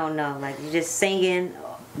 I don't know, like just singing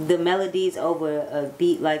the melodies over a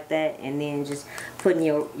beat like that, and then just putting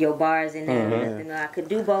your bars in there. You know, I could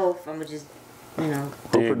do both. I'm just, you know.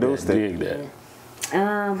 Who produced it? Dig that.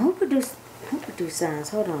 Who produced Signs?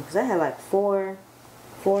 Hold on, because I had like four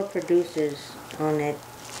producers on that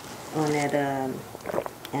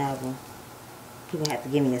album. You gonna have to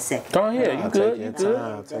give me a second. Oh yeah, you good? You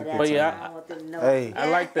good? But yeah, Hey, I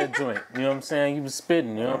like that joint. You know what I'm saying? You was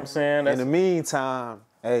spitting. You know what I'm saying? in the meantime,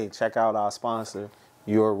 hey, check out our sponsor,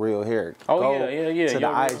 Your Real Hair. Oh Go yeah. to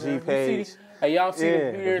the IG page. Hey, y'all see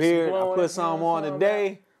the beard? I put some on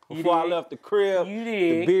today. Before I left the crib,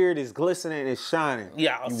 the beard is glistening and shining.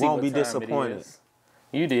 Yeah, you won't be disappointed.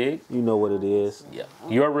 You dig? You know what it is. Yeah.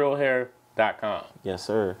 YourRealHair.com. Yes,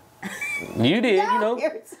 sir. You did, you know.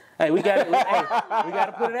 Hey, we got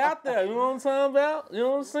to put it out there. You know what I'm talking about? You know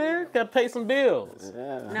what I'm saying? Got to pay some bills.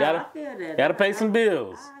 Yeah. No, I feel that. Got to pay some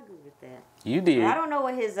bills. I agree with that. You did. I don't know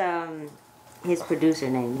what his producer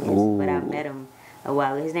name is, but I met him a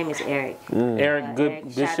while ago. His name is Eric. Eric,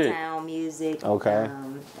 good shit. Chi-Town Music. Okay.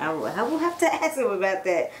 I will have to ask him about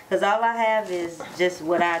that because all I have is just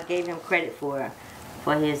what I gave him credit for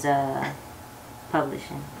his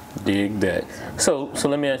publishing. Dig that. So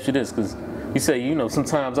let me ask you this, because you say, you know,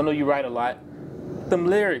 sometimes I know you write a lot. Them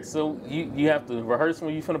lyrics, so you have to rehearse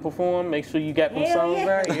when you finna perform. Make sure you got them songs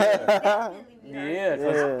right. Yeah.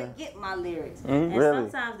 I forget my lyrics, and Really?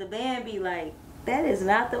 sometimes the band be like, "That is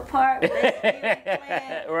not the part." But they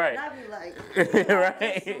playing, Right. And I be like,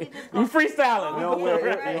 Right. You freestyling. You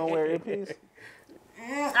don't wear earpiece?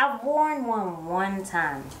 I've worn one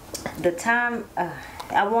time.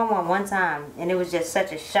 I wore one time, and it was just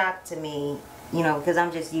such a shock to me, you know, because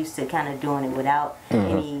I'm just used to kind of doing it without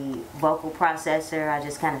any vocal processor. I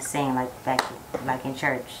just kind of sing like in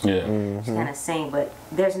church. Yeah. Just kind of sing, but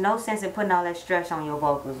there's no sense in putting all that stress on your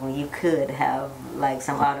vocals when you could have like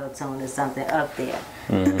some auto tune or something up there.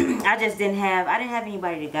 I didn't have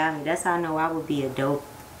anybody to guide me. That's how I know I would be a dope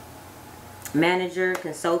manager,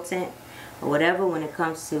 consultant, or whatever when it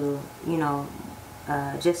comes to, you know,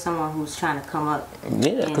 just someone who's trying to come up.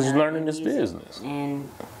 Yeah, because you're learning this music. business. And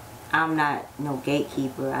I'm not no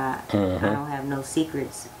gatekeeper. I don't have no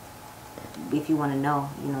secrets. If you want to know,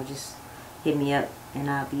 you know, just hit me up and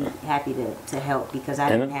I'll be happy to help because I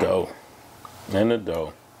didn't have it. And a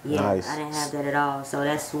dough. Yeah, Nice. I didn't have that at all. So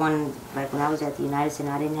that's one, like when I was at the United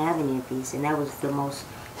Center, I didn't have an earpiece, and that was the most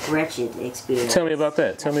wretched experience. Tell me about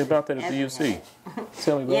that. Tell me about that at the UC.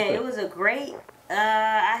 Tell me about that. Yeah, it was a great,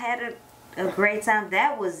 I had a great time.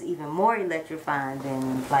 That was even more electrifying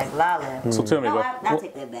than like La La. So tell me No, about I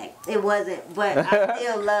take that back. It wasn't, but I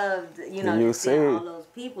still loved, you know, to see all those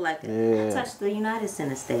people. Like I touched the United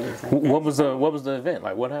Center stage. Like what was the event?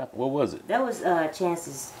 Like what happened? What was it? That was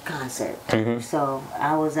Chance's concert. So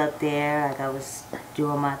I was up there, like I was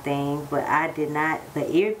doing my thing, but I did not, the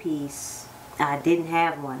earpiece, I didn't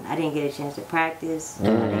have one. I didn't get a chance to practice. I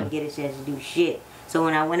didn't get a chance to do shit. So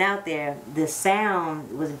when I went out there, the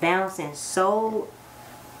sound was bouncing so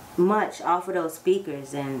much off of those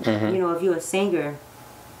speakers. And, you know, if you're a singer,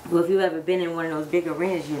 or if you've ever been in one of those big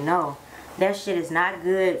arenas, you know, that shit is not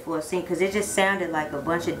good for a singer because it just sounded like a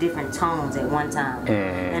bunch of different tones at one time.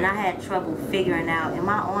 And I had trouble figuring out, am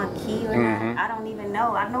I on key or not? I don't even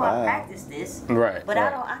know. I know I practiced this. Right. But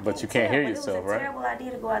I But you can't hear but yourself, it was a right? terrible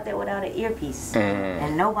idea to go out there without an earpiece.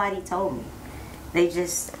 And nobody told me. They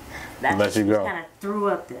just... let you go. Kind of threw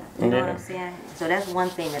up there. You know what I'm saying? So that's one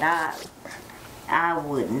thing that I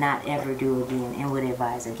would not ever do again and would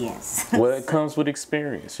advise against. Well, it comes with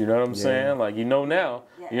experience. You know what I'm saying? Like, you know now.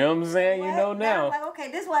 You know what I'm saying? You know now. I'm like,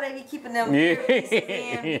 okay, this is why they be keeping them pieces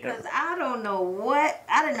in, because I didn't know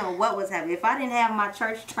what was happening. If I didn't have my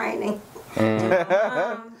church training, and my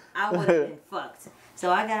mom, I would have been fucked.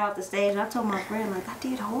 So I got off the stage and I told my friend, like, I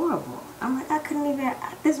did horrible. I'm like, I couldn't even,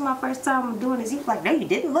 this is my first time doing this. He was like, no, you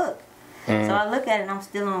didn't look. So I look at it and I'm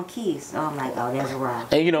still on keys. So I'm like, oh, there's a ride.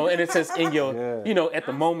 And, you know, and it says in your, you know, at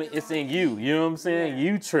the moment it's in you. You know what I'm saying?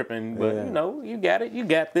 You tripping, but, you know, you got it. You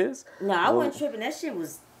got this. No, I wasn't tripping. That shit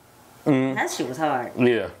was hard.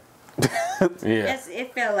 Yeah.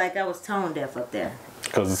 It felt like I was tone deaf up there.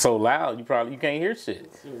 Because it's so loud, you can't hear shit.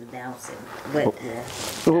 She was bouncing. But, yeah.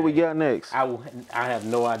 So what we got next? I have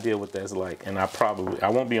no idea what that's like, and I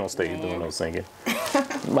won't be on stage doing no singing.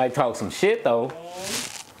 Might talk some shit, though.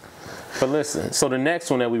 But listen, so the next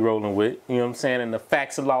one that we rolling with, you know what I'm saying, and the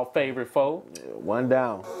Facts of Law favorite foe. One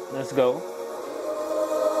down. Let's go.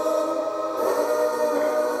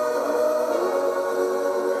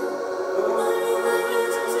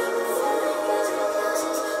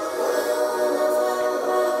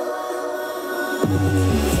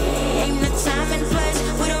 Ain't the time and place.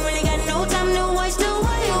 We don't really got no time to waste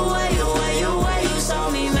away. You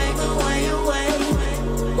saw me make a way.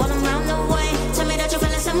 While I'm round the way, tell me that you're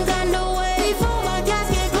feeling some kind of way. Before my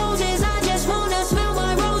casket closes, I just wanna smell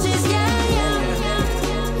my roses.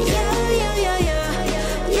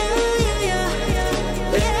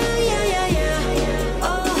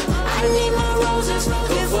 Oh, I need my roses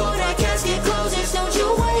before that casket closes. Don't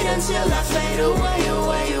you wait until I fade away.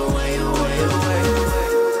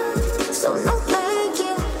 So no thank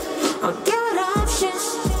you, I got options.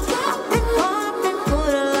 I've been popping,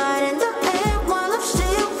 put a light in the air while I'm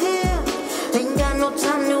still here. Ain't got no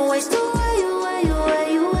time to waste away.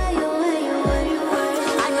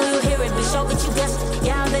 I know you hear it, but so get you guessing.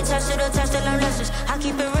 Yeah, I've been tested to learn lessons. I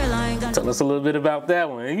keep it real, I ain't got. Tell us a little bit about that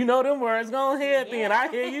one. You know them words. Go ahead then. I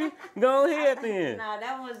hear you. Go ahead then. No,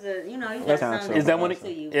 that was you got something Is that one?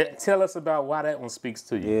 to you. Tell us about why that one speaks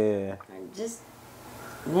to you. Yeah. Just,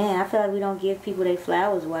 man, I feel like we don't give people their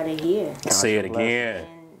flowers while they're here. Say it again.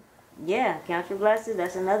 And yeah, Count Your Blessings,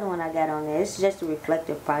 that's another one I got on there. It's just a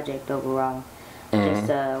reflective project overall. Just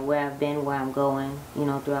where I've been, where I'm going, you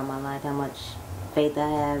know, throughout my life, how much faith I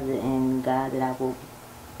have in God that I will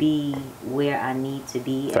be where I need to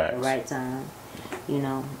be at the right time, you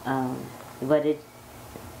know. But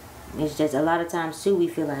it's just a lot of times too we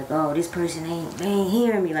feel like, oh, this person they ain't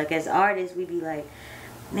hearing me. Like as artists, we be like,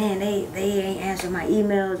 man, they ain't answering my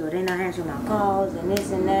emails or they not answering my calls and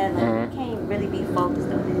this and that. Like you can't really be focused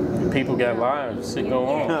on it. People got lives. Shit go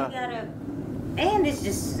on. You gotta, and it's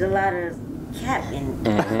just a lot of cap and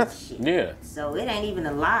shit. Yeah. So it ain't even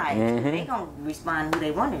a lie. They gonna respond who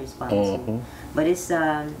they want to respond to. But it's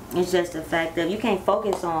just the fact that you can't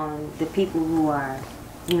focus on the people who are,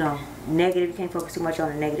 you know, negative. You can't focus too much on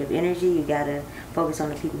the negative energy. You gotta focus on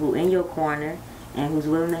the people who in your corner and who's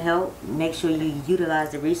willing to help. Make sure you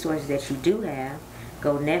utilize the resources that you do have.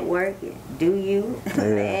 Go network, do you.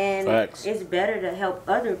 And it's better to help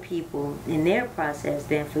other people in their process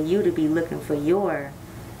than for you to be looking for your,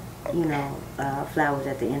 you know, flowers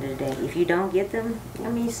at the end of the day. If you don't get them, I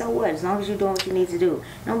mean, so what? As long as you're doing what you need to do.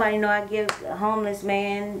 Nobody know I give a homeless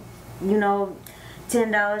man, you know,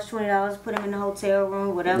 $10, $20, put him in the hotel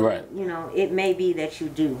room, whatever. Right. You know, it may be that you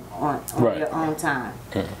do on your own time.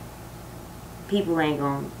 People ain't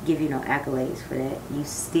gonna give you no accolades for that. You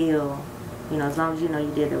still, you know, as long as you know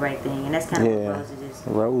you did the right thing, and that's kind of what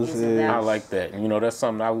Roses is about. I like that. You know, that's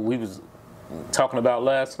something we was talking about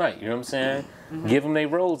last night. You know what I'm saying? Give them their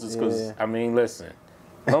roses, because I mean, listen,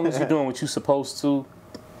 as long as you're doing what you're supposed to,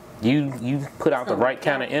 you put out the right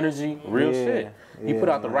kind of energy. Real shit. You put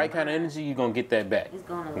out the right kind of energy, you're gonna get that back. It's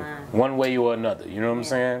gonna line. One way or another. You know what I'm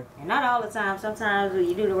saying? And not all the time. Sometimes when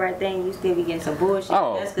you do the right thing, you still be getting some bullshit.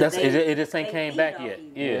 Oh, it just ain't came back yet.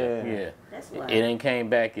 Yeah. That's why. It ain't came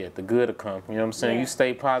back yet. The good will come. You know what I'm saying? You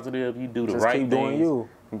stay positive. You do the Just right keep thing. doing you.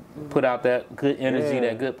 Put out that good energy,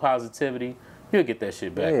 that good positivity. You'll get that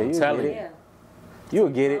shit back. I'm telling you. You'll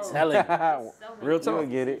get it. Telling you. Real talk.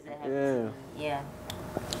 You'll get it. Yeah.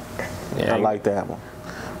 I like that one.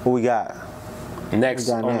 What we got? Next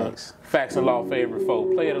on Facts of Law favorite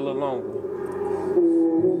folk. Play it a little longer.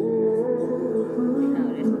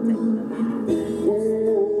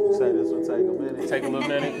 Say this will take a minute. Take a little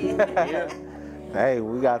minute. Yeah. Hey,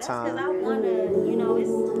 we got time. Because I want to, you know, it's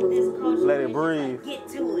culture. Let it breathe. Get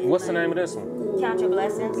to it. What's the name of this one? Count Your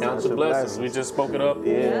Blessings. Count Your Blessings. We just spoke it up.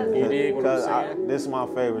 Yeah. You dig what I'm saying? This is my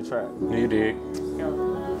favorite track. You dig.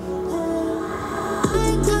 So,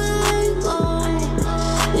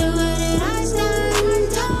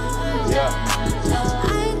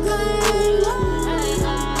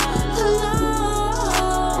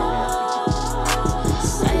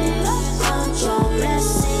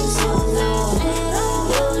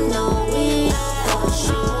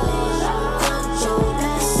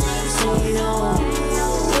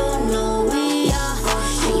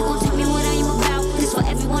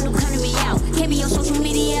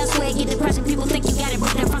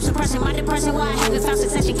 My depression, why I haven't found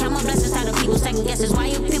succession. Count my blessings, how the people second guesses. Why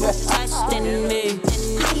you people testing me?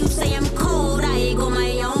 How you say I'm cold, I go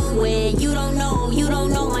my own way. You don't know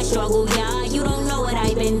my struggle, yeah. You don't know what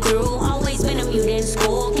I've been through. Always been a mute in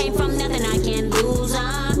school. Came from nothing, I can't lose,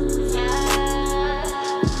 I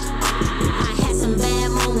had some bad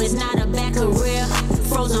moments, not a bad career.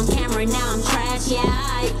 Froze on camera, now I'm trash,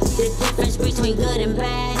 yeah. The difference between good and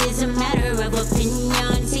bad is a matter of opinion.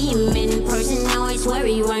 See him in person, now I swear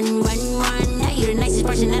he run. Now you the nicest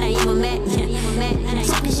person that I ever met.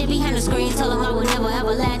 Talking shit behind the screen, told him I would never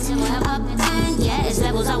ever let up. And yeah, it's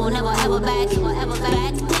levels I will never ever back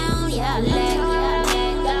down. Yeah,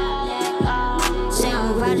 say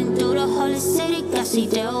I'm riding through the holy city, guess he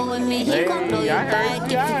deal with me. He gon' blow your back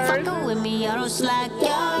if you fucking with me. I don't slack,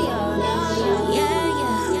 yeah.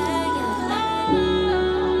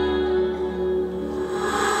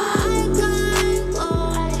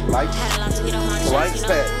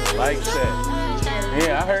 Like that.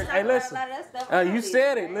 Yeah, I heard. Hey, listen. You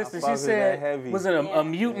said it. Listen, she said was in a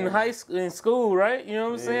mutant high school in school, right? You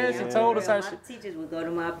know what I'm saying? She told us how my teachers would go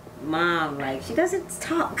to my mom like she doesn't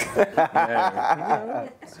talk. Yeah.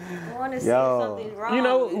 I want to say something's wrong. You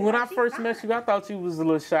know, when I first met you, I thought you was a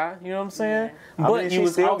little shy. You know what I'm saying? Yeah. But I mean, you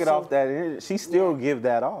still also, get off that. She still give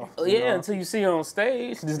that off. Yeah, until you see her on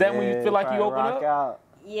stage. Is that when you feel like you open up? Out.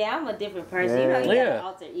 Yeah, I'm a different person. You know, you got an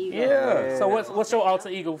alter ego. Yeah. So what's your alter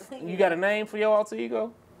ego? You got a name for your alter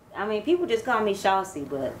ego? I mean, people just call me Shawcy,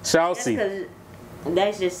 but Shawcy.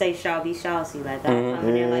 They just say Shawcy. Like I come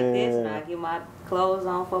in there like this, and I get my clothes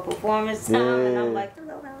on for performance time, and I'm like,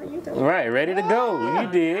 hello, how are you doing? Right, ready to go. You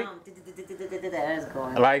did.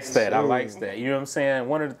 I like that. I like that. You know what I'm saying?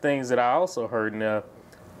 One of the things that I also heard now, you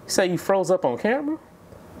say you froze up on camera?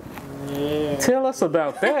 Yeah. Tell us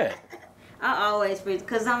about that. I always freeze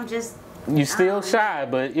because I'm just. You still shy,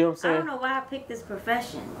 but you know what I'm saying? I don't know why I picked this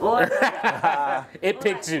profession. Or it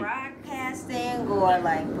picked you. Broadcasting or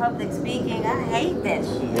like public speaking. I hate that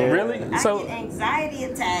shit. Really? I get anxiety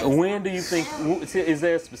attacks. When do you think, is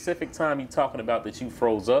there a specific time you talking about that you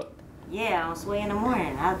froze up? Yeah, on Sway in the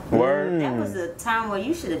morning. Word? That was a time where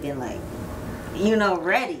you should have been like,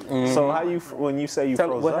 ready. So how when you say you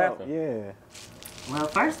froze what up? happened? Yeah. Well,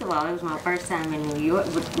 first of all, it was my first time in New York.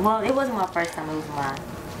 Well, it wasn't my first time. It was my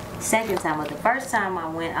second time. But the first time I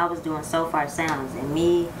went, I was doing So Far Sounds. And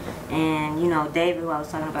me and, David, who I was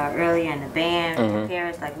talking about earlier, and the band,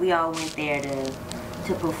 Paris, like, we all went there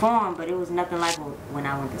to perform. But it was nothing like when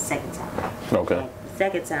I went the second time. Okay. Like, the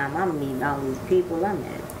second time, I'm meeting all these people. I'm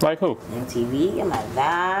at like who? MTV. I'm at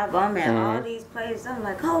Vibe. I'm at all these places. I'm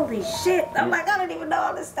like, holy shit. I'm like, I didn't even know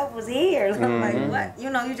all this stuff was here. I'm like, what? You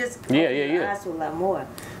just open your eyes to a lot more.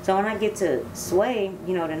 So when I get to Sway,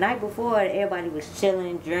 the night before, everybody was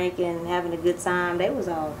chilling, drinking, having a good time. They was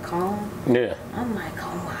all calm. Yeah. I'm like,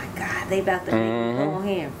 oh my God, they about to make me go on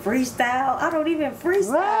here and freestyle. I don't even freestyle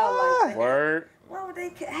like that. Word. Why would they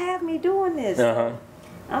have me doing this? Uh-huh.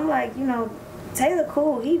 I'm like, Taylor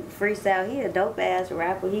cool. He freestyle. He a dope ass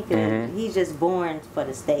rapper. He could. He's just born for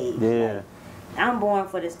the stage. Yeah. Like, I'm born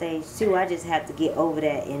for the stage too. I just have to get over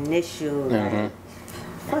that initial. Like,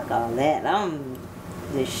 fuck all that. I'm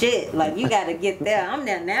the shit. Like you got to get there. I'm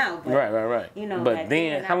there now. But, right. But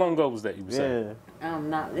then, how long ago was that? You were saying?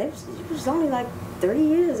 Not. It was only like 3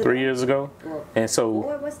 years ago. 3 years ago. Well, and so.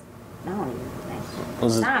 I don't even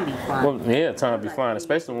know. Time be flying. Well, yeah, time be flying.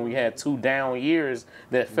 Especially when we had 2 down years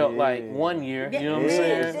that felt like 1 year. You know what I'm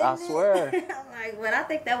saying? I swear. I'm like, but I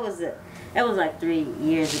think that was like 3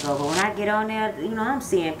 years ago. But when I get on there, I'm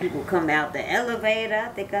seeing people come out the elevator. I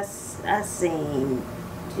think I seen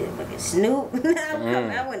like Snoop.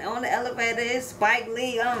 I went on the elevator. It's Spike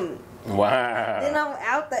Lee. Wow. Then I'm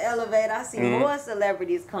out the elevator. I see more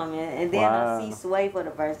celebrities coming, and then I see Sway for the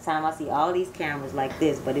first time. I see all these cameras like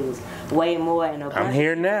this, but it was way more. And I'm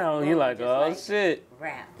here now. You're like, oh shit.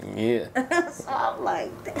 Rap. Yeah. So I'm like,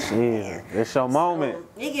 yeah, it's your moment.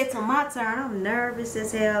 So it gets to my turn. I'm nervous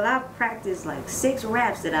as hell. I've practiced like 6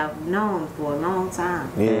 raps that I've known for a long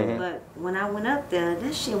time. Yeah. But when I went up there,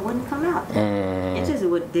 that shit wouldn't come out. It just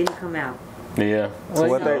didn't come out. Yeah. So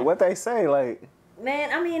what they say, like.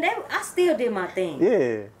 Man, I still did my thing.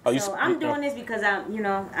 Yeah. So I'm doing this because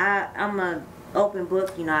I'm a open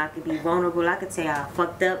book. You know, I could be vulnerable. I could say I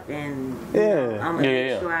fucked up, and I'm gonna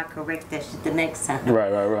make sure I correct that shit the next time.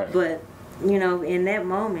 Right. But you know, in that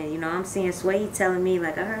moment, you know, I'm seeing Sway telling me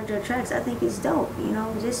like, I heard your tracks. I think it's dope. You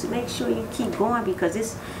know, just make sure you keep going because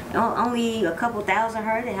it's only a couple thousand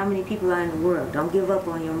heard it. How many people are in the world? Don't give up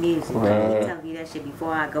on your music. He telling me that shit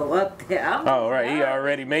before I go up there. He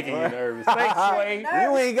already making you nervous. Thanks, Sway.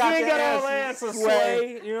 You ain't got all the answers,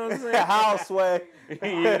 Sway. You know what I'm saying? How, Sway? I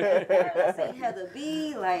say Heather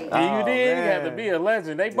B, like you did. You had to be a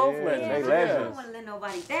legend. They both legends. They I legends. don't want to let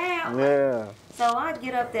nobody down. Yeah. So I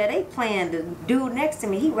get up there. They playing the dude next to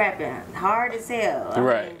me. He rapping hard as hell.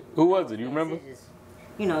 Right. Who was it? You remember?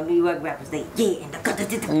 You know, New York rappers. They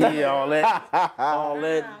all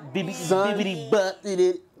that bibbity butt did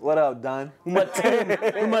it. What up, Don? My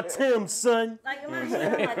Tim, son. Like in my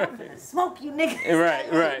head, I'm like, I'm finna smoke you niggas.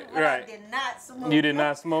 Right. I did not smoke. You did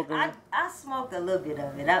not smoke them? I smoked a little bit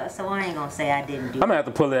of it, so I ain't gonna say I didn't do it. I'm gonna have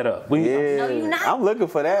to pull that up. No, you not. I'm looking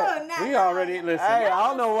for that. No, We already listen. Hey, I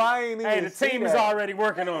don't know why I ain't even. Hey, the team is already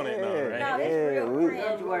working on it. No, Right? it's real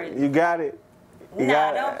cringe-worthy. You got it. Don't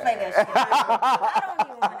play that shit. I don't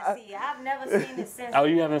even want to see it. I've never seen it since. Oh,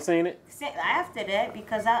 you haven't seen it? After that,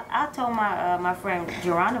 because I told my friend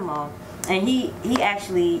Geronimo, and he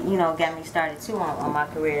actually, you know, got me started too on my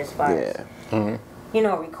career as far as you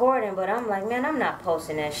know, recording. But I'm like, man, I'm not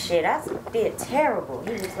posting that shit. I did terrible.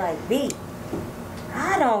 He was like, B,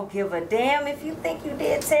 I don't give a damn if you think you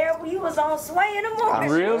did terrible. You was on Sway in the morning.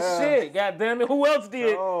 Real shit. God damn it. Who else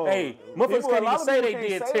did? Oh. Hey, motherfuckers can't even say they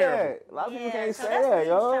did terrible. A lot of people can't so say that's that, what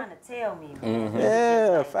he was yo. trying to tell me. Man.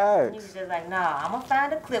 Yeah, He facts. was just like, nah, I'm gonna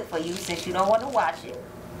find a clip for you since you don't want to watch it,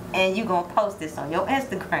 and you gonna post this on your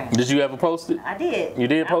Instagram. Did you ever post it? I did. You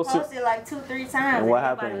did post it? I posted like 2-3 times. And what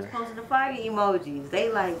everybody happened? was posting the fire emojis. They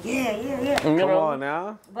like, yeah. Come on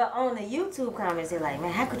now. But on the YouTube comments, they're like,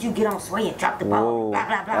 man, how could you get on Sway and drop the ball? Blah,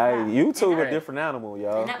 blah, blah, Hey, blah. YouTube a different animal,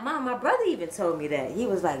 yo. And my brother even told me that. He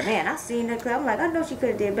was like, man, I seen that clip. I'm like, I know she could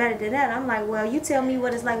have did better than that. I'm like, well, you tell me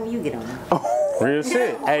what it's like when you get on it. Real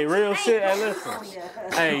shit. Hey, real shit. Hey, listen.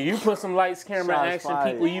 Hey, you put some lights, camera, Shots action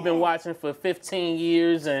fired. people you've been watching for 15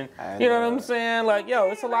 years, and you know what I'm saying? Like, yo,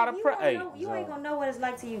 it's a lot of you ain't gonna know what it's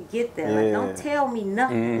like till you get there. Like, don't tell me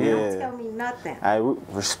nothing. Don't tell me nothing. I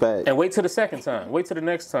respect. And wait till the second time. Wait till the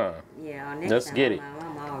next time. Yeah, next Let's time get it.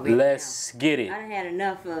 I'm already Let's down. get it. I done had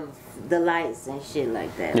enough of the lights and shit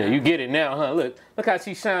like that. Yeah, you get it now, huh? Look how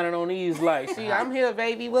she's shining on these lights. See, I'm here,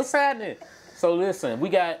 baby. What's happening? So listen, we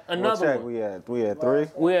got another one. We had 3.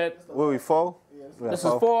 We had, What we 4? this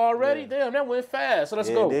is 4 already? Yeah. Damn, that went fast. So let's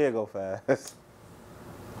It go. did go fast.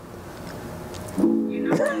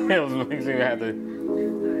 It was like she had to.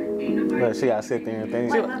 But she gotta sit there and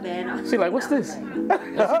think. Wait, my bad. She like, what's this? And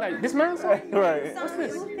she like, this man's song? Right. What's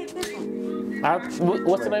this? Who picked this one?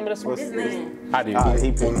 What's the name of this one? This man. I did.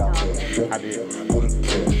 He picked out. I did.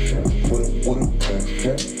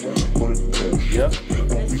 Yep.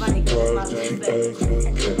 It's funny because my respect.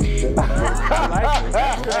 I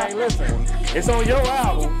like it. Hey, listen. It's on your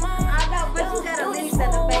album. I know, but you got a list of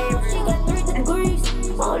the favorites. She got 3 degrees.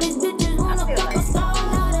 All these bitches wanna fuck a star,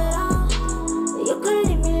 not at all. You can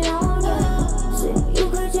leave me alone, yeah. See, you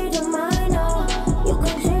can change your mind, oh. You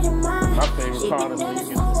can change your mind. My favorite part is when you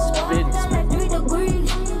get to spit and spit. Like 3 degrees.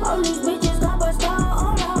 All these bitches got a star,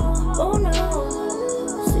 oh no.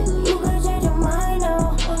 See, you can change your mind, oh.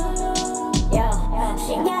 Yeah,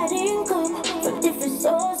 she got income from different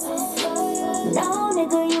sources. No,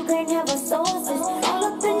 nigga, you can't have a sources. All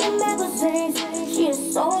up in the magazines. She a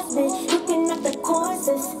source, bitch. Looking at the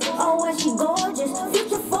courses. Oh, why she gorgeous.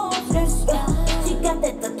 Future fortress. Yeah, she got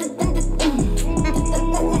that.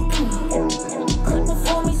 Couldn't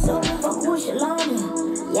afford me, so fuck with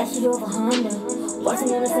Shalonda. Yeah, she drove a Honda.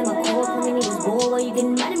 Wasn't understand my core, coming in this bull. Why you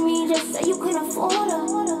getting mad at me? Just say you can afford her.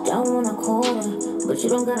 Don't want a quarter, but you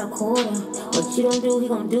don't got a quarter. What you don't do, he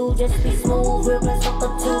gon' do. Just be smooth, real plus fuck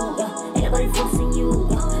up too. Yeah, ain't nobody forcing you.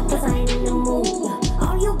 Yeah, cause I ain't in the mood. Yeah,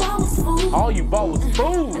 all you bought was food. All you bought was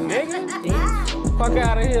food, nigga. Fuck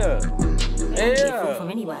out of here. Food from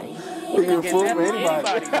Yeah. anybody. You can fool for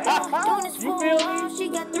anybody. You feel me? She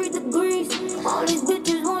got 3 degrees. All these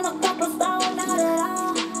bitches wanna fuck a star, not at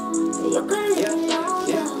all. You can leave me alone.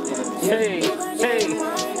 Hey, hey.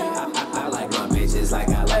 I like my bitches like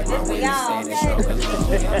I like my women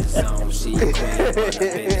standing strong. She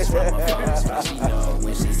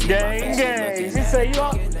Gang. She say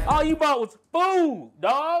all you bought was food,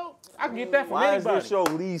 dog. I can get that from Why is anybody. this your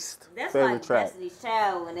least That's favorite like track? Destiny's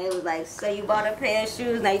Child when they was like, so you bought a pair of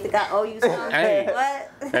shoes, now you think I owe you something. Hey.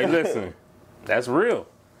 What? Hey, listen. That's real.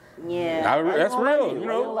 Yeah, that's real. You I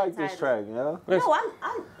know, don't like this track, you know. No,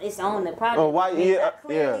 I'm. It's on the project. Oh, why? I mean, Yeah, I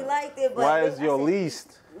clearly liked it, but why is your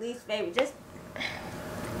least favorite? Just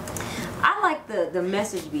I like the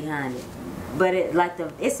message behind it, but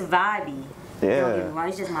it's vibey. Yeah. Don't get me wrong,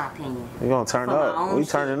 it's just my opinion. You gonna turn up? We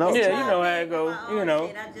turning up. Yeah, you know how it goes. You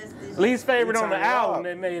know, least favorite on the album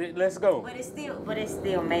that made it. Let's go. But it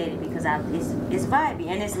still made it because it's vibey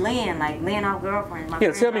and it's Lynn, like Lynn, our girlfriend.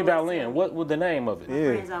 Yeah, tell me about Lynn. What was the name of it?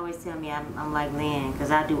 My friends always tell me I'm like Lynn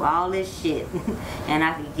because I do all this shit and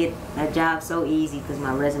I can get a job so easy because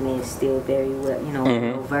my resume is still very well, you know,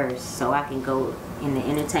 well versed. So I can go in the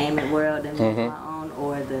entertainment world and make my own,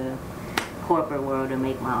 or the corporate world and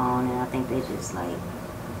make my own. And I think they just like,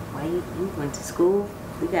 why you went to school?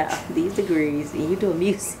 We got these degrees and you doing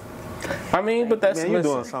music. I mean, but that's you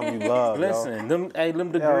doing something you love. Listen, them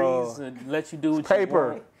degrees let you do what you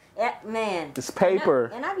want. Yeah, man, it's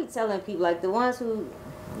paper. And I be telling people like the ones who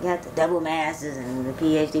got the double masters and the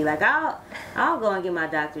PhD, like I'll go and get my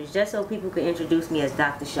doctors just so people can introduce me as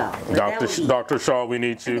Dr. Shaw. Dr. Shaw, we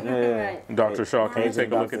need you. Right. Dr. Shaw, can you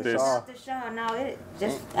take a look at this? Dr. Shaw, no, it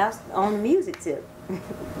just on the music tip.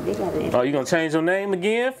 They gotta Oh, you gonna change your name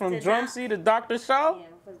again from Drumsy to Dr. Shaw?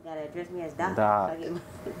 Yeah, gotta address me as Doc.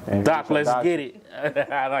 Doc, let's get it.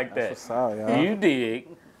 I like that. What's up, y'all? You dig.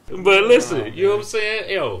 But listen, you know what I'm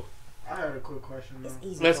saying? Yo. I had a quick question, though.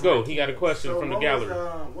 Let's go. He got a question from the gallery.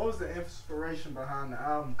 What was the inspiration behind the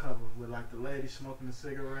album cover with like the lady smoking a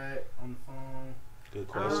cigarette on the phone? Good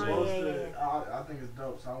question. I think it's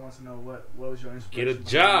dope, so I want to know what was your inspiration? Get a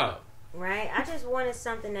job. Right. I just wanted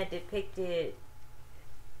something that depicted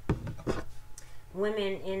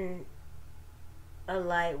women in a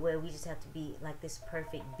light where we just have to be like this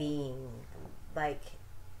perfect being. Like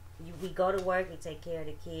we go to work, we take care of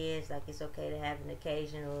the kids. Like it's okay to have an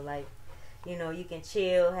occasional, like, you know, you can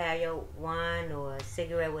chill, have your wine or a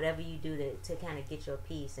cigarette, whatever you do to kind of get your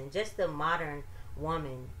peace. And just the modern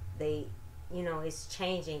woman, they, you know, it's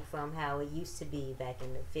changing from how it used to be back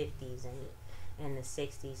in the 50s and the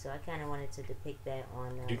 60s. So I kind of wanted to depict that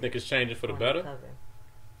on. Do you think it's changing for the better? Cover.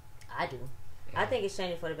 I do. I think it's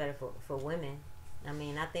changing for the better for women. I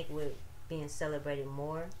mean, I think we're being celebrated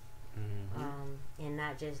more, and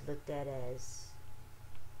not just looked at as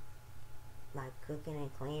like cooking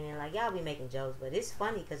and cleaning. Like y'all be making jokes, but it's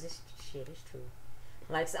funny because it's true.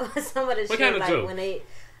 Like some of the what shit, kind of like joke? when they,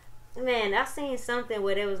 man, I seen something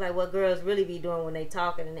where it was like what girls really be doing when they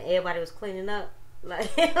talking, and everybody was cleaning up.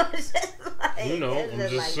 Like it was just like, you know, I'm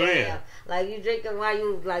just like, saying. damn. Like you drinking while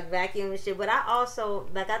you like vacuum and shit. But I also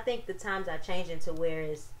like I think the times are changing to where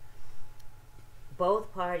it's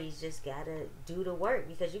both parties just gotta do the work,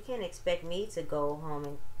 because you can't expect me to go home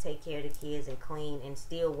and take care of the kids and clean and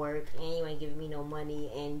still work, and you ain't giving me no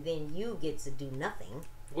money, and then you get to do nothing.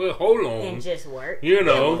 Well, hold on. And just work. You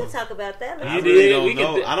know. Yeah, we can talk about that. I really don't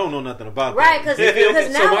know. I don't know nothing about that. Right, because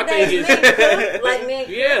nowadays men cook, like men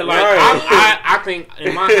cook. Yeah, like I think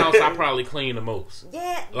in my house I probably clean the most.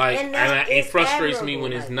 Yeah. Like, and it frustrates me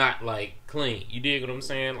when it's not like clean. You dig what I'm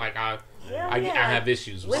saying? Like I have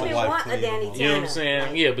issues with women want a Danny Tanner. You know what I'm saying?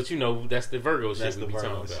 Like, yeah, but you know that's the Virgo shit we be talking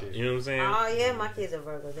about. You know what I'm saying? Oh yeah, my kids are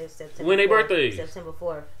Virgo. They're September. When they birthdays? September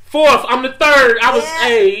 4th. 4th. I'm the 3rd. I was.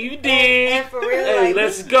 Hey, you did. And for real, hey, like,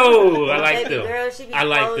 let's go. I like them. Girl, she be I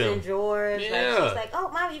like closing them. Drawers. Yeah. Like, she's like, oh,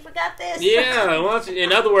 mom, you forgot this. Yeah.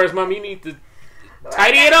 In other words, mom, you need to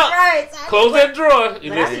tidy it up. Right. Close that drawer.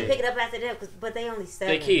 But I be picking up after them, but they only 7.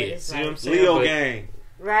 They kids. Like, you know what I'm saying? Leo gang.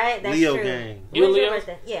 Right. That's Leo true. gang. You When's Leo? your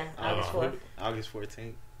birthday? Yeah, August 4th. August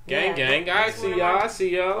 14th. Gang. I see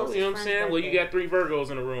y'all. You know what I'm saying? Well, you got 3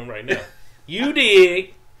 Virgos in the room right now. You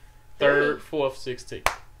dig. 3rd, 4th, 16th.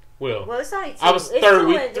 Well, it's only 2. I was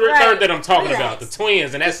third that I'm talking about. The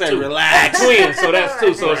twins, and that's 2. Relax. Twins, so that's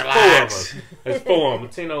 2. So it's 4 of us. It's 4 of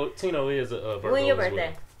them. Tino is a Virgo. When your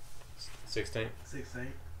birthday? 16th. 16th.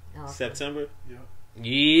 Oh, okay. September.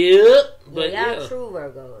 Yep. But y'all true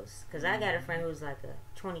Virgos, because I got a friend who's like a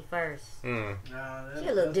 21st. She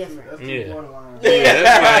a little different. That's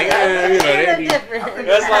that's like, you know, they be different.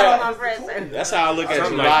 That's how I look at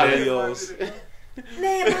July Leos.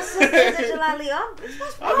 Man, my sister is a July Leo.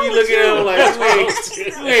 I be looking at him like,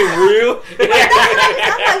 you ain't real. I'm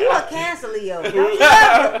like, you a Cancer Leo.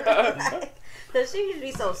 Because she used to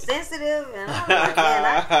be so sensitive, and I'm like,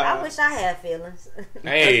 man, I wish I had feelings.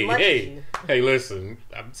 Hey, listen,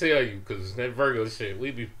 I'm telling you, because that Virgo shit,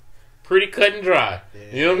 we be pretty cut and dry. Yeah.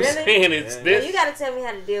 You know what I'm saying? It's this. You got to tell me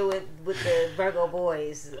how to deal with the Virgo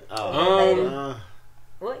boys.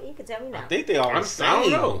 What? You can tell me now. I think they are the same. I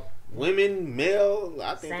don't know. Women, male,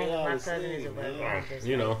 I think they are my the cousin same. is a Virgo.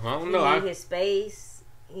 You know, I don't know. His space,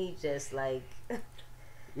 he just like...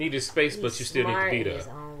 Need his space, but you still need to be there.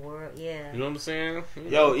 Yeah. You know what I'm saying?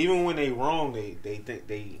 Yo, even when they wrong, they think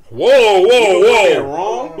they. Whoa. They're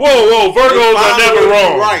wrong. Whoa. Virgos are never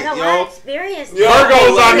wrong. Right, No, yo. I experienced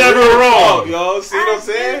Virgos are never wrong. Yo, see what I'm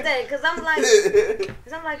saying? Because I'm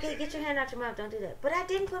like, hey, get your hand out your mouth. Don't do that. But I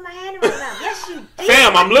didn't put my hand in my mouth. Yes, you did.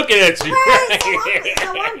 Fam, I'm looking at you. Right,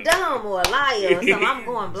 so I'm dumb or a liar or something. I'm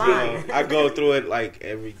going blind. I go through it like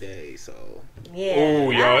every day, so. Yeah.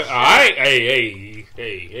 Oh, y'all. All right. Hey.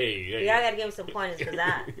 Y'all gotta give me some pointers because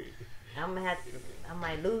I'm gonna have to. I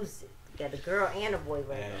might lose it. Got a girl and a boy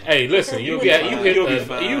right now. Hey, listen. You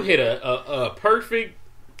hit a perfect.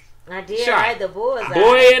 I did. Shot. Right, the boys.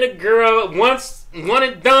 Boy and a girl. Once one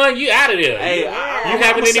and done, you out of there. Hey, you Yeah.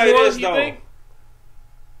 having any more? You think?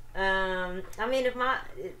 I mean, if my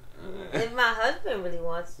husband really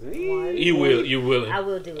wants one, You will. I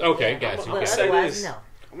will do it. Okay, yeah. got you. But Okay. otherwise, no.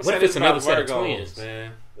 What if it's another set of twins?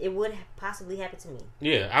 Man. It would possibly happen to me.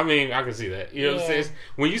 Yeah, I mean, I can see that. You know what I'm saying?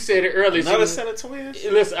 When you said it earlier, Another set of twins?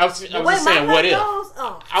 listen, I was just saying, what if?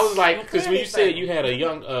 Oh, I was like, because when you said clearly you had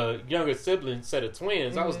a younger sibling set of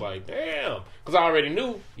twins, I was like, damn, because I already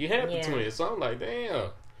knew you had the twins, so I'm like,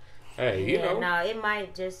 damn. Hey, you know, no, it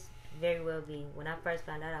might just very well be. When I first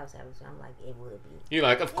found out I was having, I'm like, it would be. you're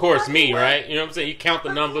like, of course, me, right? You know what I'm saying? You count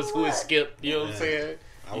the numbers, who is skipped. You know what I'm saying?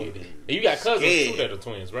 I would be. You got cousins scared. too that are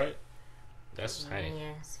twins, right? That's hey.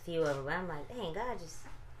 Yeah, it's a few of them. But I'm like, dang, God just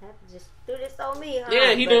do this on me, huh?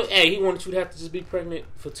 Yeah, he But knew. Hey, he wanted you to have to just be pregnant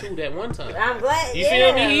for 2 that one time. I'm glad. You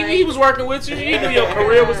feel me? He was working with you. He knew your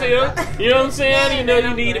career was here. You know what I'm saying? You know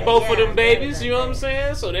you needed both of them babies. You know what I'm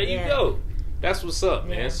saying? So there you go. That's what's up,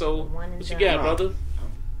 man. So what you got, brother?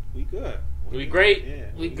 We good. We great. Yeah.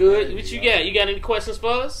 We good. What you got? You got any questions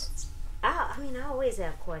for us? I mean, I always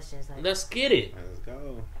have questions. Like, Let's get it. Let's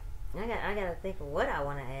go. I gotta think of what I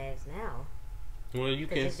want to ask now. Well, you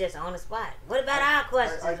Because can. it's just on the spot. What about our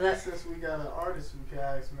questions? I guess since we got an artist, we can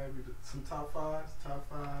ask maybe some top five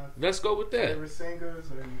Let's go with that. favorite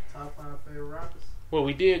singers and top 5 favorite rappers. Well,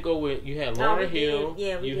 we did go with. You had Lauryn Hill.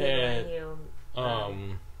 Yeah, we you did. had Lauryn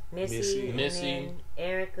Hill, Missy. and Missy. then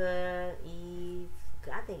Erica, Eve.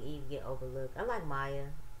 I think Eve get overlooked. I like Maya.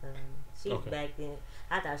 She was back then.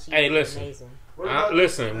 I thought she was amazing.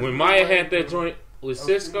 Listen, when Maya had that joint with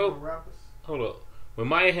Cisco, Rappers? hold up. When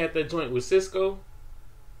Maya had that joint with Cisco,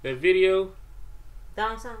 that video.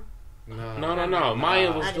 Dawn song? No.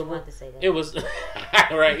 Maya was I the just wanted to say that. It was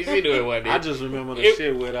right. You see, do it one day. I just remember the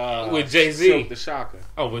shit with Jay-Z. Silk the Shocker.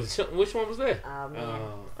 Oh, which one was that?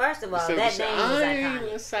 First of all, that name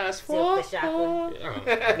was iconic. Silk the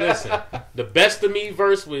Shocker. Listen, the Best of Me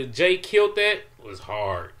verse with Jay killed that was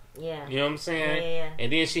hard. Yeah. You know what I'm saying? Yeah.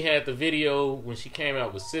 And then she had the video when she came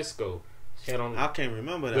out with Cisco. She had on. I can't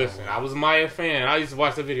remember that. Listen, one. I was a Maya fan. I used to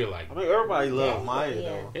watch the video like. I mean, everybody loved Maya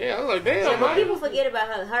though. Yeah, I was like, damn. Yeah, but Maya. people forget about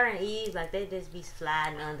her and Eve. Like they just be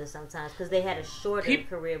sliding under sometimes because they had a shorter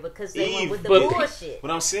career because they went with the bullshit.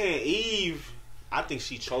 But I'm saying Eve, I think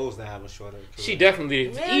she chose to have a shorter career. She definitely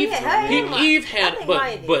did. Yeah, Eve had,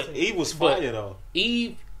 but Eve was fire though.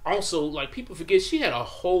 Eve also, like, people forget she had a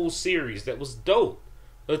whole series that was dope.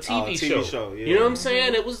 A TV show. Yeah. You know what I'm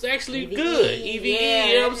saying? It was actually good. EVE,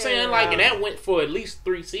 you know what I'm saying? Like, and that went for at least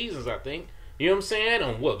 3 seasons, I think. You know what I'm saying?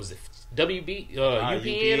 On what was it? UPN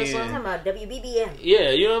or something? I'm talking about WBBM.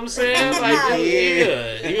 Yeah, you know what I'm saying? Like,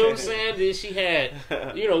 yeah. You know what I'm saying? Then she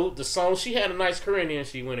had, you know, the song. She had a nice career, and then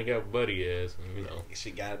she went and got Buddy ass. You know,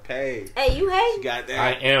 she got paid. Hey, you hate? She got that.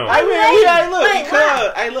 I am.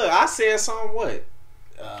 Look, I said something what?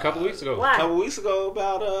 A couple weeks ago. Why? A couple weeks ago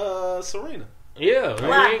about Serena. Yeah.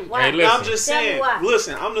 Why? Hey, listen. I'm just saying.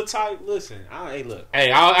 Listen, I'm the type. Listen, hey, look. Hey,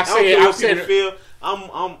 I said. Feel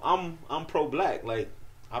I'm pro black. Like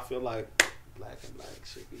I feel like black and black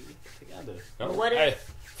should be together. What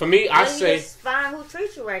if? For me, I say just find who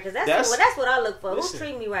treats you right, because that's what I look for. Listen, who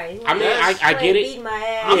treat me right? Who I mean, I get it. Beat my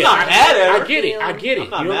ass. I'm not mad at her. I get it. I'm You know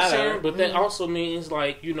not what I'm mad at saying? her. But that also means,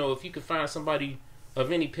 like, you know, if you can find somebody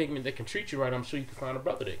of any pigment that can treat you right, I'm sure you can find a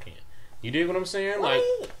brother that can. You dig what I'm saying? Like,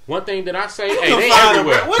 one thing that I say, hey, they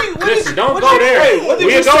everywhere. Listen, don't go there. What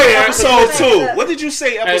did you say episode 2? What did you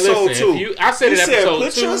say episode 2? I said it episode 2,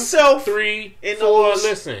 put yourself 3, in 4. those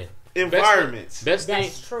Listen, environments. Best thing,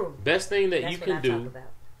 that's true. Best thing that That's you what can I do talk about.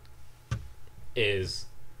 is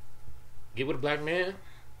get with a black man,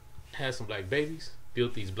 have some black babies,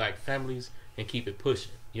 build these black families, and keep it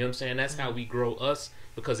pushing. You know what I'm saying? That's how we grow us,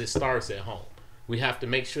 because it starts at home. We have to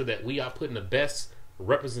make sure that we are putting the best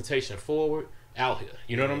representation forward out here.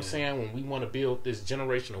 You know what I'm saying? When we want to build this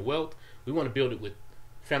generational wealth, we want to build it with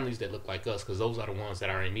families that look like us, because those are the ones that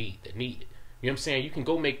are in need, that need it. You know what I'm saying? You can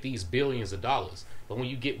go make these billions of dollars, but when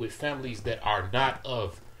you get with families that are not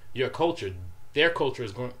of your culture, their culture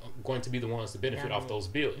is going to be the ones to benefit off those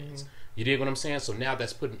billions. You dig what I'm saying? So now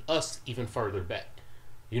that's putting us even further back.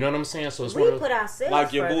 You know what I'm saying? So it's we put ourselves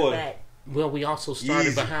like your boy. Back. Well, we also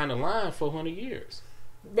started behind the line for 100 years.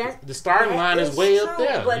 The starting line is way up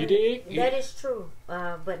there. You dig? That is true.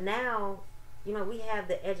 But now, you know, we have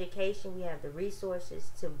the education, we have the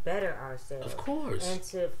resources to better ourselves. Of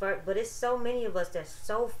course. But it's so many of us that's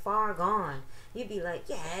so far gone. You'd be like,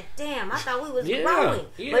 yeah, damn, I thought we was growing.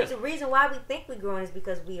 Yeah. But the reason why we think we're growing is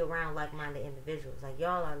because we around like-minded individuals. Like,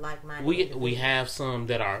 y'all are like-minded We have some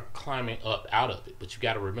that are climbing up out of it. But you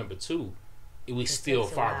got to remember, too, we still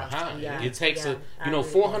far behind. Yeah. It takes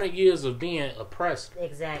 400 years of being oppressed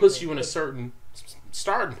puts you in a certain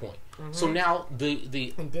starting point. So now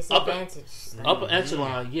the upper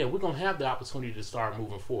echelon, we're going to have the opportunity to start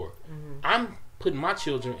moving forward. I'm putting my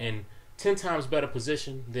children in 10 times better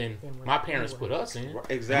position than my parents put us in.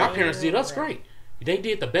 Exactly. My parents did us great. They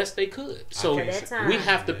did the best they could. So we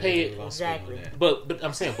have to pay it. Exactly. But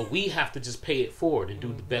I'm saying, we have to just pay it forward and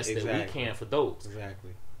do the best that we can for those.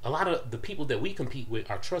 Exactly. A lot of the people that we compete with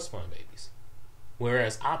are trust fund babies.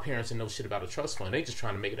 Whereas our parents didn't know shit about a trust fund. They just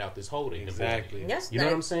trying to make it out this hole. Exactly. You know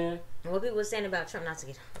what I'm saying? What people were saying about Trump, not to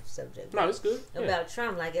get off the subject. No, it's good. About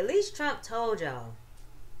Trump, like at least Trump told y'all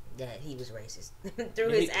that he was racist through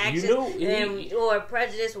his actions or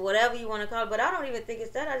prejudice, whatever you want to call it. But I don't even think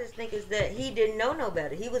it's that. I just think it's that he didn't know no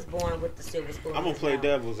better. He was born with the silver spoon. I'm gonna play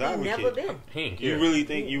devil's advocate. Never been. You really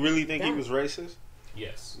think he was racist?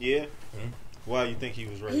 Yes. Yeah. Why you think he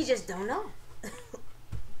was racist? He just don't know.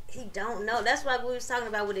 He don't know. That's why we was talking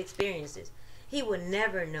about with experiences. He would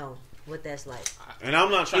never know what that's like. And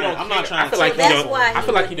I'm not trying. I feel like I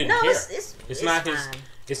feel like he didn't care. It's not his.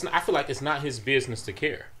 It's not. I feel like it's not his business to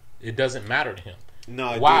care. It doesn't matter to him.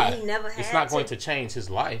 No. Why? He never had it's not going to change his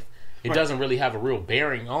life. It doesn't really have a real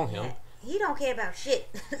bearing on him. He don't care about shit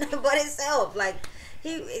but himself. Like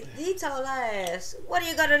he told our ass, "What are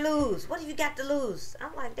you gonna lose? What have you got to lose?"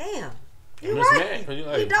 I'm like, damn. You right. You're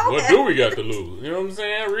like, what do we got to lose? You know what I'm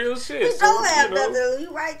saying? Real shit. We don't have nothing to lose.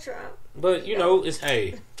 You right, Trump. But you know, it's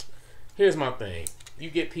here's my thing. You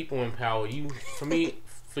get people in power.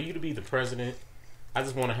 For you to be the president, I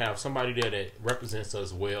just want to have somebody there that represents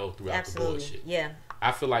us well throughout the bullshit. Yeah.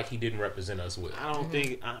 I feel like he didn't represent us well. I don't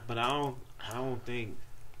think, but I don't think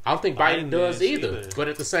Biden does either. But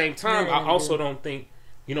at the same time, I also don't think,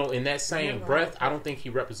 in that same breath, I don't think he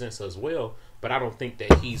represents us well. But I don't think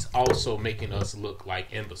that he's also making us look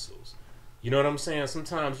like imbeciles. You know what I'm saying?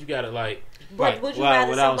 Sometimes you gotta But would you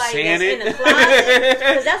rather somebody that's in the closet?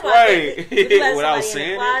 Because that's why I think, would you rather somebody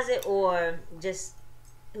in the closet or just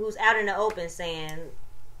who's out in the open saying,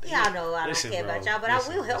 "Yeah, I know I don't care about y'all, but I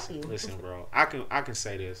will help you." Listen, bro, I can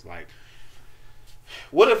say this.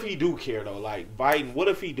 What if he do care though? Like Biden, what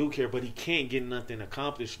if he do care, but he can't get nothing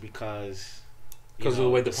accomplished because of the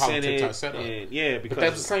way the politics are set up. Because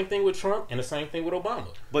that's the same thing with Trump and the same thing with Obama.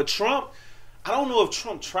 But Trump, I don't know if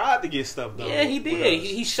Trump tried to get stuff done. Yeah, he did.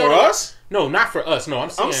 He shut for us? No, not for us. No,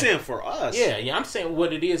 I'm saying for us. Yeah. I'm saying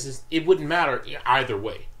what it is it wouldn't matter either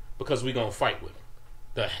way because we're gonna fight with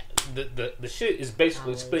him. The shit is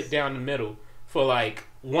basically split down the middle for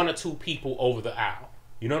one or two people over the aisle.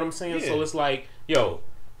 You know what I'm saying? Yeah. So it's like, yo,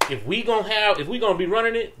 if we gonna be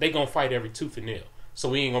running it, they gonna fight every tooth and nail. So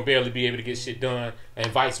we ain't gonna barely be able to get shit done, and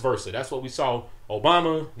vice versa. That's what we saw.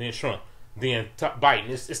 Obama, then Trump, then Biden.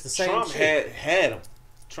 It's the same. Trump shit. had him.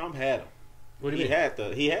 Trump had him. What do you mean?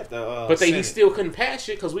 He had the. But he still couldn't pass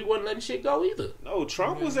shit because we wasn't letting shit go either. No,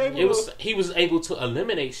 Trump was able. He was able to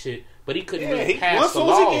eliminate shit, but he couldn't really pass the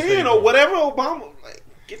laws. Once he get in or whatever, Obama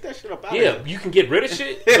get that shit up out of here. Yeah, you can get rid of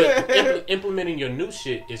shit, but implementing your new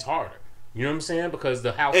shit is harder. You know what I'm saying? Because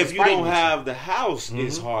the house if you don't have the house,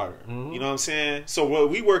 it's harder. You know what I'm saying? So what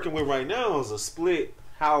we working with right now is a split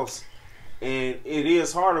house, and it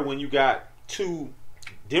is harder when you got two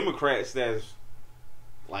Democrats that's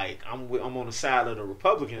I'm on the side of the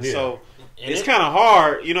Republicans. Yeah. So it's kind of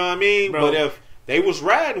hard, you know what I mean? Bro. But if they was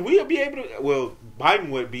riding, we'd be able to. Well, Biden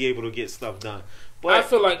would be able to get stuff done. But I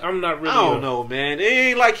feel like I'm not really. I don't know, man. It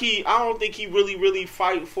ain't like I don't think he really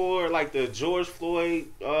fight for the George Floyd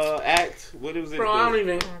act. What was it? Bro, I don't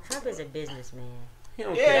even. Trump is a businessman.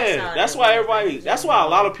 That's why everybody. That's why a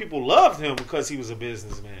lot of people loved him because he was a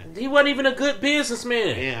businessman. He wasn't even a good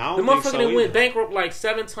businessman. Yeah, I don't think so. The motherfucker that went bankrupt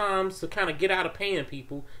 7 times to kind of get out of paying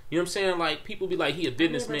people. You know what I'm saying? People be like, he a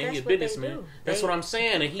businessman. He a businessman. That's what I'm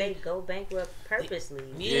saying. And they go bankrupt purposely.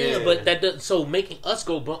 Yeah, but that doesn't. So making us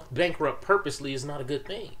go bankrupt purposely is not a good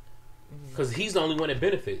thing because he's the only one that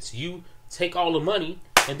benefits. You take all the money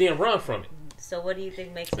and then run from it. So what do you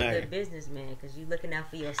think makes a good businessman? Because you're looking out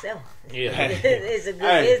for yourself. Yeah. It's a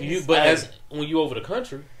good business. When you over the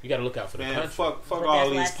country, you got to look out for the country. Fuck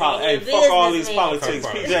all these politics. Fuck all these politics.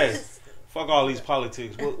 PJ. Fuck all these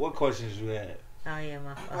politics. What questions you had? Oh yeah,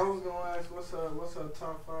 my fault. I was gonna ask what's her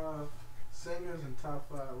top 5 singers and top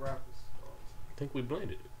 5 rappers. I think we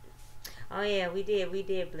blended it. Oh yeah, we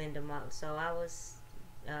did blend them out. So I was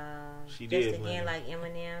like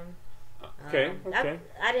Eminem. Okay.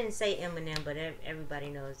 I didn't say Eminem, but everybody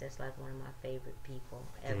knows that's like one of my favorite people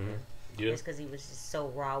ever. Mm-hmm. Yeah. Just because he was just so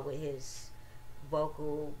raw with his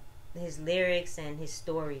vocal, his lyrics, and his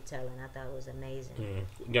storytelling. I thought it was amazing.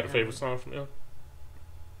 Mm-hmm. You got a favorite song from him?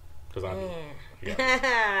 Because I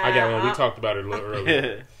got one. We talked about it a little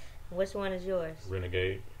earlier. Which one is yours?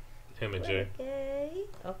 Renegade. Him and Jay.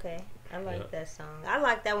 Okay. I like that song. I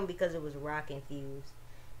like that one because it was rock infused.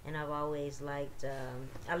 And I've always liked,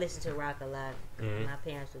 I listen to rock a lot. Mm-hmm. My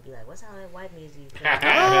parents would be like, what's all that white music?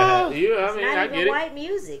 I get it. White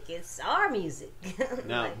music. It's our music.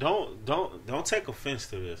 Now, don't take offense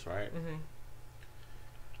to this, right? Mm-hmm.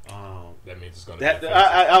 That means it's going to be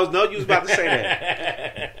I was know you was about to say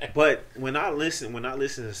that. But when I listen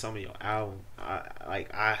to some of your album,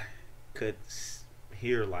 I could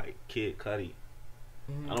hear like Kid Cudi.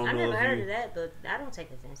 I've never heard of that, but I don't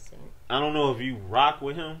take offense to it. I don't know if you rock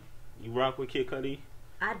with him. You rock with Kid Cudi?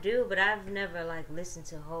 I do, but I've never like listened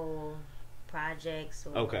to whole projects.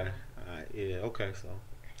 Okay. Okay. So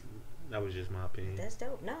that was just my opinion. That's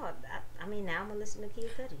dope. No, I mean now I'm gonna listen to Kid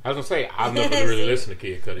Cudi. I was gonna say I've never really listened to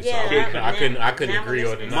Kid Cudi, so I couldn't agree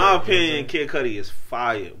or deny. My opinion, Kid Cudi is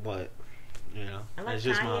fire, but that's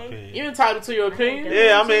just my opinion. You entitled to your opinion?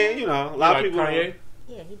 Yeah, I mean, a lot of people. Kanye?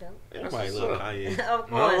 Yeah, he don't. Everybody love Kanye. Of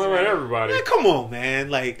course. No, everybody. Man, come on, man.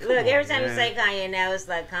 Like, look, every time you say Kanye now, it's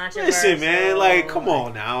like controversial. Listen, man. Like, come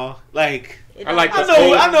on now. Like, I like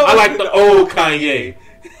the old Kanye.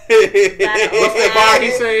 What's that bar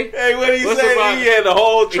he say? Hey, what he say? He had the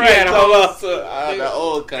whole track. The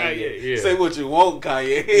old Kanye. Yeah. Say what you want,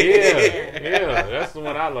 Kanye. Yeah, that's the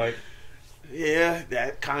one I like. Yeah,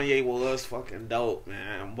 that Kanye was fucking dope,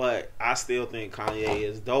 man. But I still think Kanye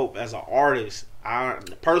is dope as an artist.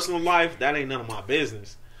 Personal life, that ain't none of my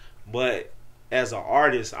business. But as an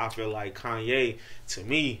artist, I feel like Kanye, to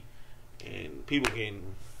me, and people can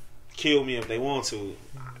kill me if they want to,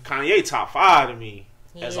 Kanye top 5 to me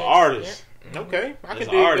as an artist. Yep. Okay, I can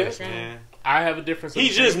do artist, that. Man. I have a difference. He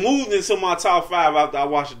just moved into my top 5 after I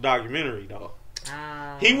watched the documentary, though.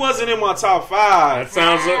 He wasn't in my top 5.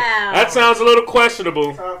 That sounds a little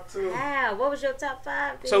questionable. Top 2. Wow, what was your top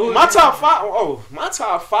 5? So my top 5. Oh, my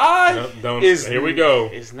top 5 is. Here we go.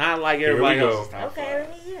 It's not like everybody else's top 5. Okay, let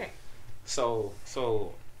me hear. So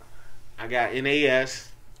I got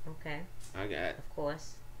NAS. Okay. I got. Of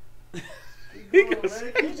course. You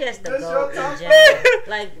just the goat in general.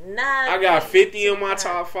 Like, nah. I got 50 in my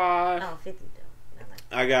top 5. Oh, 50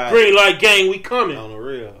 though. I got Green Light Gang, we coming. On the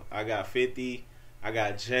real. I got 50. I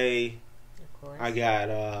got Jay. Of course. I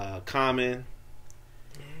got Common.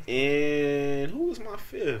 And who was my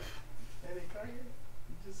 5th?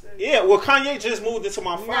 Yeah, well, Kanye just moved into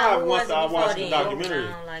my 5 once I watched the documentary.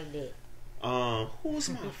 I don't like that. Who was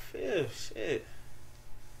my 5th? Shit.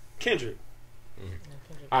 Kendrick.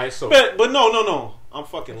 All right, so but no. I'm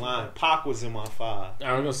fucking lying. Pac was in my 5.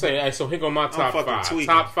 I was gonna say, so here go my top 5. Tweaking.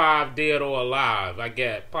 Top 5 dead or alive. I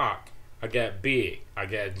got Pac. I got Big. I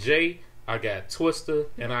got Jay. I got Twister,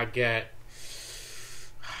 and I got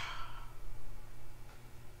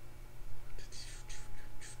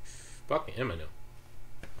fucking Eminem. Know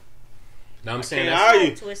what I'm saying?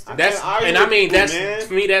 That's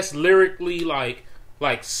for me. That's lyrically like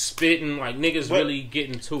spitting, like niggas really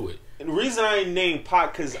getting to it. And the reason I ain't name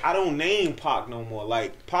Pac because I don't name Pac no more.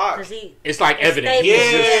 Like Pac, it's like evident.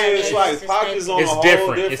 It's like Pac is on a whole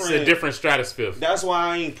different. It's a different stratosphere. That's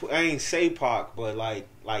why I ain't say Pac, but like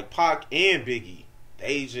Pac and Biggie,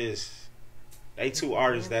 they two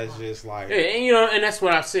artists that's just like and that's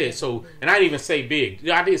what I said. So I didn't even say Big.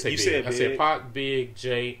 I did say Big. I said Pac, Big,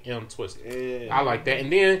 J, M, Twisted. Yeah. I like that.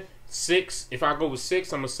 And then 6, if I go with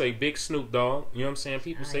 6, I'm gonna say Big Snoop Dogg. You know what I'm saying?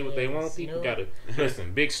 People say what they want. Snoop. People gotta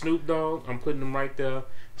listen. Big Snoop Dogg. I'm putting him right there.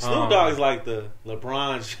 Snoop Dogg is like the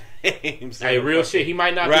LeBron James. Hey, real shit. He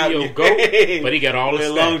might not be your GOAT, but he got all the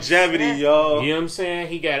stats. Longevity, yo. You know what I'm saying?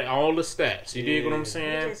 He got all the stats. You dig what I'm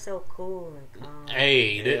saying? He's just so cool and calm.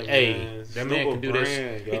 That man can do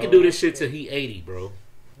this. He can do this shit till he 80, bro.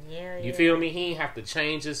 Yeah. You feel me? He ain't have to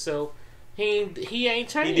change himself. He ain't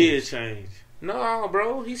changed. He did change. No,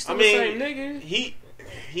 bro. He's still the same nigga. He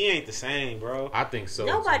ain't the same, bro. I think so.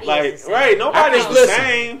 Nobody is the same. Right, nobody's the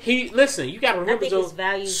same. Listen, you gotta remember his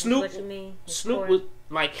values Snoop what you mean. Snoop was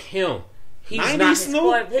like him. He's 90s not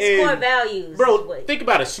Snoop. His core values. Bro, think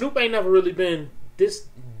about it. Snoop ain't never really been this.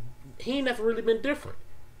 He ain't never really been different.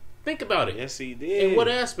 Think about it. Yes, he did. In what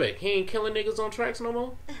aspect? He ain't killing niggas on tracks no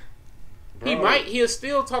more. Bro. He'll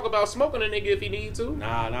still talk about smoking a nigga if he need to.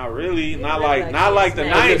 Nah, not really. He Not look like the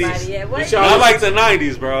everybody. 90s. Yeah, what? Not like the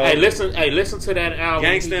 90s, bro. Hey, listen to that album.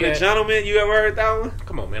 Gangsta and the Gentleman. You ever heard that one?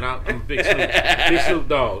 Come on, man. I'm a big Snoop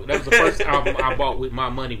Dogg. That was the first album I bought with my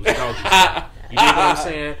money was Doggy Style. You know what I'm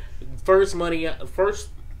saying? First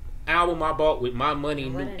album I bought with my money,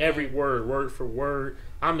 knew every word for word.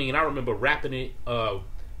 I mean, I remember rapping it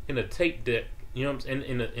in a tape deck. You know what I'm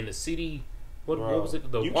saying? In the CD. What was it?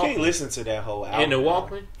 You can't listen to that whole album. In the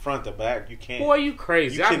Walkman? Front to back, you can't. Boy, you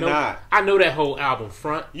crazy. You cannot. I know that whole album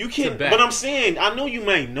front You can't. to back. But I'm saying, I know you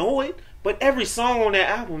may know it, but every song on that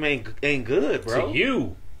album ain't good, bro. To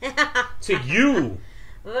you. To you.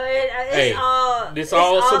 But it's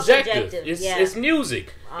all subjective. Yeah. It's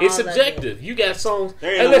music. All It's subjective. You got songs.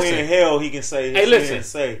 There ain't no way in hell he can say.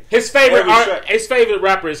 His favorite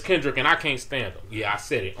rapper is Kendrick, and I can't stand him. Yeah, I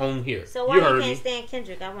said it on here. So why you can't stand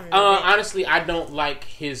Kendrick? I want to know. Honestly, I don't like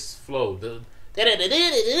his flow. The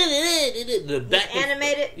animated.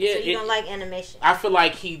 Yeah, so you don't like animation. I feel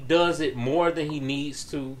like he does it more than he needs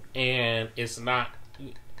to, and it's not.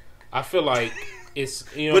 I feel like it's.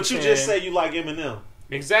 You know. But you just say you like Eminem.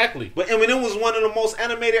 Exactly. But Eminem was one of the most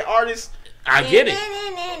animated artists. I get it.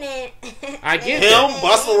 I get him,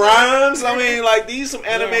 Busta Rhymes. I mean, like these some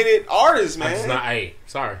animated artists, man.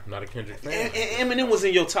 I'm not a Kendrick fan. And Eminem was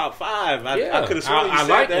in your top 5. I could have sworn you said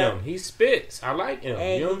like that. him. He spits. I like him.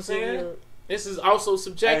 Hey, you know what I'm saying? This is also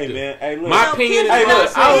subjective. Hey man, hey look. My opinion is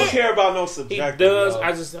I don't care about no subjective. He does. Bro.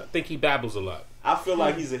 I just think he babbles a lot. I feel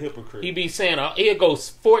like he's a hypocrite. He be saying he'll go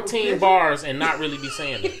 14 bars and not really be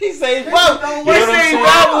saying it. He say,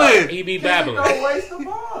 babbling. He be babbling. Don't waste the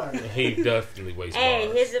bar. He definitely wastes Hey,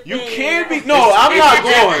 bars. his opinion. You can't be. No, I'm not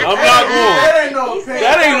going. That ain't no opinion.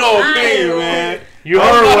 That ain't no opinion, man. You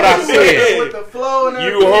heard what I said. With the flow and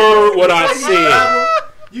You heard what I said.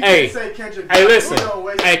 Hey, say Kendrick. Hey, listen.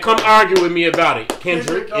 Hey, come argue with me about it,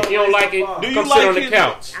 Kendrick. If you don't like it, come sit on the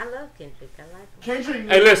couch. I love Kendrick. I like him. Kendrick.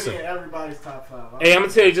 Hey, listen. Everybody's top 5. Hey, I'm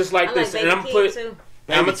gonna tell you just like this, and I'm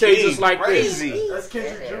gonna tell you just like this. That's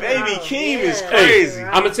Kendrick Jr. Baby Keem is crazy.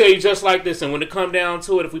 I'm gonna tell you just like this, and when it come down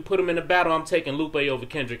to it, if we put him in a battle, I'm taking Lupe over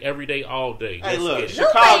Kendrick every day, all day. Hey, look,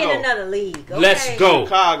 Chicago. Lupe in another league. Okay? Let's go.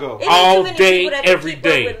 Chicago. All day, every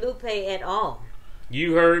day. With Lupe at all.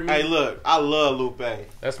 You heard me. Hey, look, I love Lupe.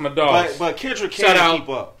 That's my dog. But Kendrick can't keep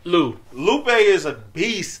up. Lupe is a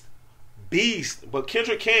beast, but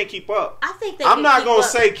Kendrick can't keep up. I think I'm not gonna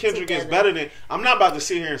say Kendrick is better than. I'm not about to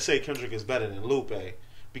sit here and say Kendrick is better than Lupe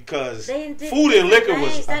because Food and Liquor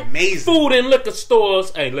was amazing. Food and liquor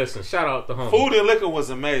stores. Hey, listen, shout out to homie. Food and Liquor was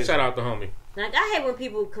amazing. Shout out to homie. Like I hate when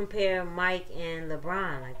people compare Mike and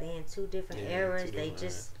LeBron. Like they in two different eras. They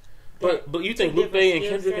just. But you think Lupe and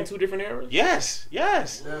Kendrick in 2 different eras? Yes.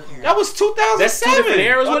 That was 2007. That's 2 different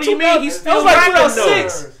eras. What do you mean? He's still like rapping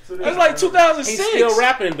though. That's like 2006. He's still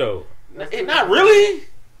rapping though. Not really.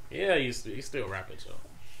 Yeah, he's still rapping. So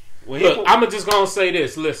look, I'm just gonna say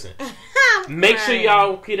this. Listen, make sure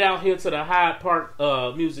y'all get out here to the Hyde Park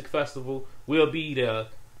Music Festival. We'll be there,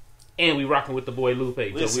 and we rocking with the boy Lupe.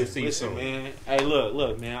 We'll see you soon, man. Hey,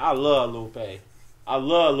 look, man. I love Lupe.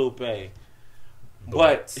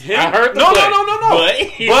 But him, I heard no. But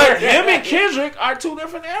him and Kendrick are 2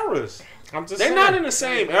 different eras. They're not in the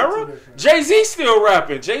same era. Jay-Z still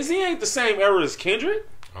rapping. Jay-Z ain't the same era as Kendrick.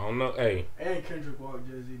 I don't know. Hey, and Kendrick walked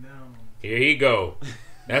Jay-Z down. Here he go.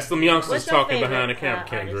 That's them youngsters talking behind the camera.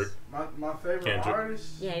 Kendrick. My favorite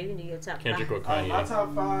artist. Yeah, you can do your top 5. Kendrick or Kanye. My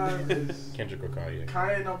top 5 is Kendrick or Kanye.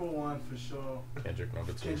 Kanye number 1 for sure. Kendrick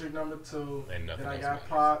number 2. Kendrick number 2. And nothing then I else got matters.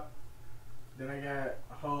 Pop. Then I got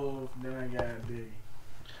Hove. Then I got Biggie.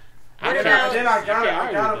 What then about?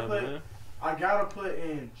 I gotta put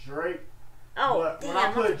in Drake. Oh, but damn, when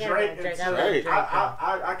I put Drake into Drake,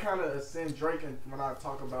 I kind of ascend Drake when I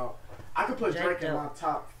talk about. I could put Drake in my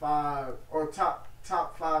top 5 or top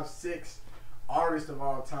 5, 6 artist of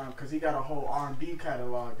all time because he got a whole R&B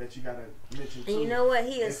catalog that you gotta mention too. And you know what?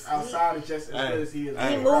 He is outside of just as good as he is.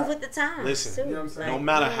 He moved with the times. Listen, you know what I'm saying? No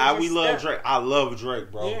matter how we love Drake, I love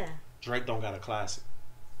Drake, bro. Yeah. Drake don't got a classic.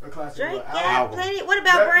 A classic Drake, album. What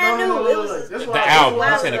about Brand New? It was the album.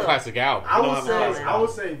 I'm saying a classic album. I would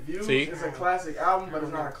say Views is a classic album, but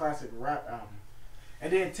it's not a classic rap album.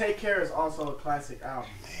 And then Take Care is also a classic album.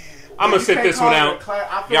 I'm gonna sit this one out.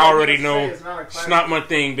 Y'all already know it's not my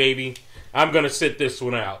thing, baby. I'm gonna sit this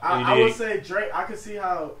one out. I would say Drake. I could see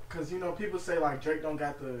how, because people say like Drake don't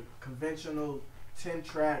got the conventional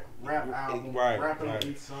 10-track rap album, rapping on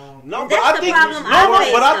each song. No, but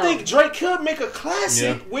I think Drake could make a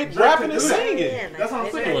classic with rapping and singing. Yeah, that's what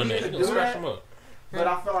I'm saying. He could do that. But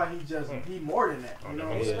I feel like he more than that. You know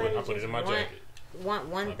what I'm saying? I put it in my jacket. Want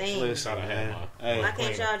one thing. Listen, man. Why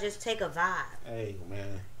can't y'all just take a vibe? Hey,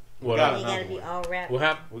 man. What you gotta be all rap. What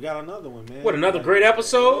happened? We got another one, man. What, another great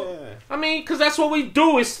episode? Yeah. I mean, because that's what we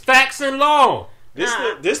do. It's facts and law.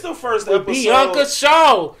 This the first episode. Bianca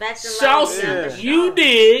Shaw. Shawcy. You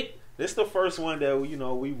dig. This the first one that we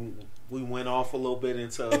went off a little bit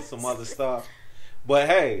into some other stuff. But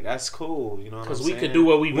hey, that's cool. You know what I'm saying? Because we could do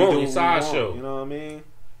what we want. It's our show. You know what I mean?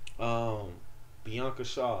 Bianca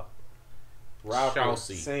Shaw. Rapper,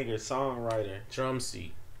 Shawcy. singer, songwriter. Drum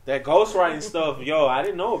seat. That ghostwriting stuff, I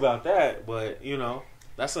didn't know about that. But,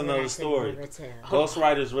 that's another story.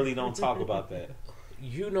 Ghostwriters really don't talk about that.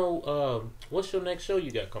 What's your next show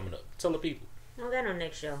you got coming up? Tell the people. I don't got no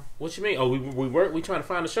next show. What you mean? Oh, we trying to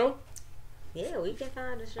find a show? Yeah, we can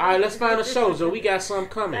find a show. All right, let's find a show. So we got something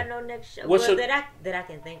coming. I got no next show. That I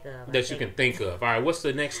can think of. That you can think of. All right, what's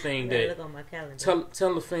the next thing that? Look on my calendar.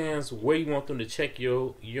 Tell the fans where you want them to check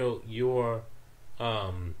your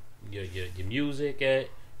music at,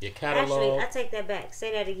 your catalog. Actually, I take that back.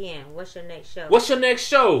 Say that again. What's your next show? What's your next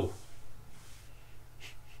show?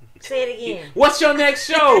 Say it again. What's your next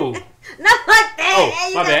show? Not like that.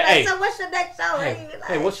 Oh, my bad. Hey. So what's your next show?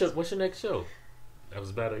 Hey, what's your next show? That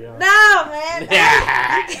was better, y'all. No, man.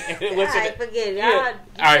 Alright, forget it. Y'all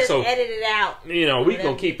just edit it out. We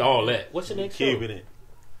gonna keep all that. What's your next show? Keeping it.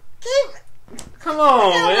 Keep it. Come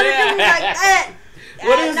on, man. Like that.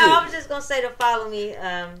 What is it? I was just gonna say to follow me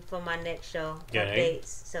for my next show updates.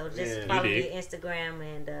 So just follow me on Instagram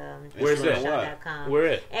and where's that? Where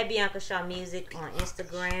at? At Bianca Shaw Music on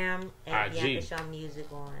Instagram, at Bianca Shaw Music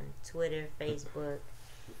on Twitter, Facebook,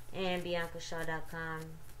 and BiancaShaw.com.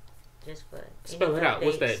 Just for spell it out.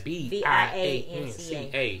 What's that?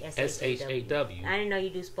 BIANCASHAW. I didn't know you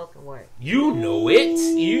do spoken word. You know it.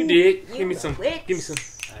 You dig. Give me some. Hey,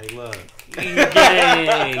 look.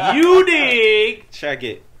 Gang. You dig. Check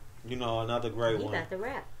it. Another great one. You got the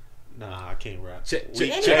rap. Nah, I can't rap. We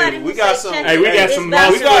got some. Hey, we got some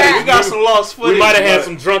lost footage. We might have had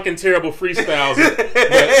some drunken, terrible freestles.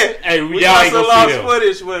 Hey, we got some lost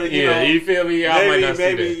footage. But you feel me? Y'all might not see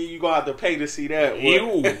that. Maybe you gonna have to pay to see that.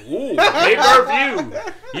 Pay-per-view.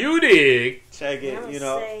 You dig? Check it.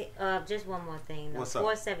 Say, just one more thing.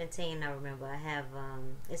 4/17. I remember I have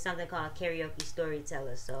it's something called Karaoke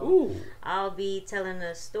Storyteller. So I'll be telling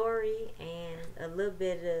a story and a little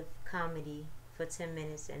bit of comedy for 10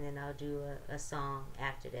 minutes, and then I'll do a song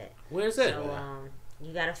after that. Where's that? So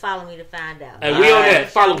you gotta follow me to find out. Hey, we on that.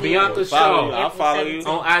 Follow Bianca Shaw. I'll follow you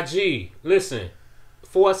on IG. Listen,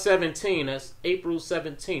 4/17. That's April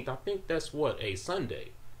 17th. I think that's a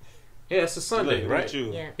Sunday. Yeah, it's a Sunday, right?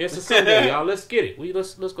 Yeah, it's a Sunday, y'all. Let's get it.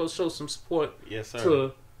 Let's go show some support. Yes, sir.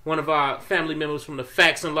 To one of our family members from the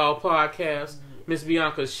Facts and Law podcast, Miss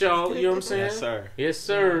Bianca Shaw. You know what I'm saying? Yes, sir. Yes,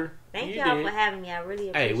 sir. Thank y'all for having me. I really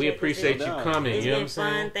appreciate it. Hey, we appreciate you coming. It's you know been what I'm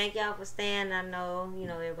saying? fun. Thank y'all for staying. I know,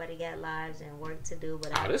 everybody got lives and work to do,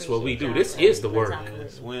 but this is what we do. This is the work.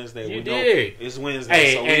 It's Wednesday. You dig? It's Wednesday.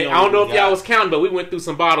 Hey, so and I don't know if y'all was counting, but we went through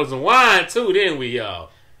some bottles of wine too, didn't we, y'all?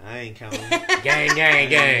 I ain't counting. Gang.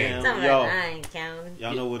 Yo, I ain't counting.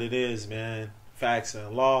 Y'all know what it is, man. Facts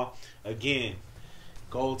and Law. Again,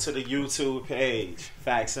 go to the YouTube page,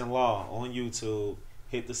 Facts and Law on YouTube.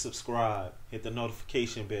 Hit the subscribe. Hit the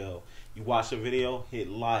notification bell. You watch a video, hit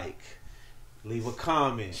like. Leave a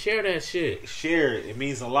comment. Share that shit. Share it. It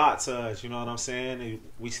means a lot to us. You know what I'm saying?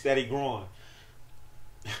 We steady growing.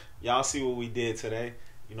 Y'all see what we did today.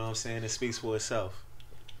 You know what I'm saying? It speaks for itself.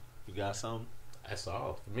 You got something? That's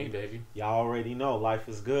all for me, baby. Y'all already know life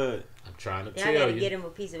is good. I'm trying to tell you. Y'all gotta get him a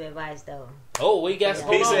piece of advice, though. Oh, we got some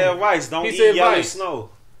piece of advice. Don't eat yellow snow.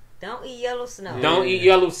 Don't eat yellow snow. Don't eat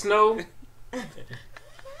yellow snow.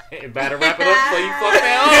 Better wrap it up before you fuck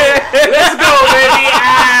that up. Let's go,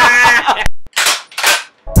 baby.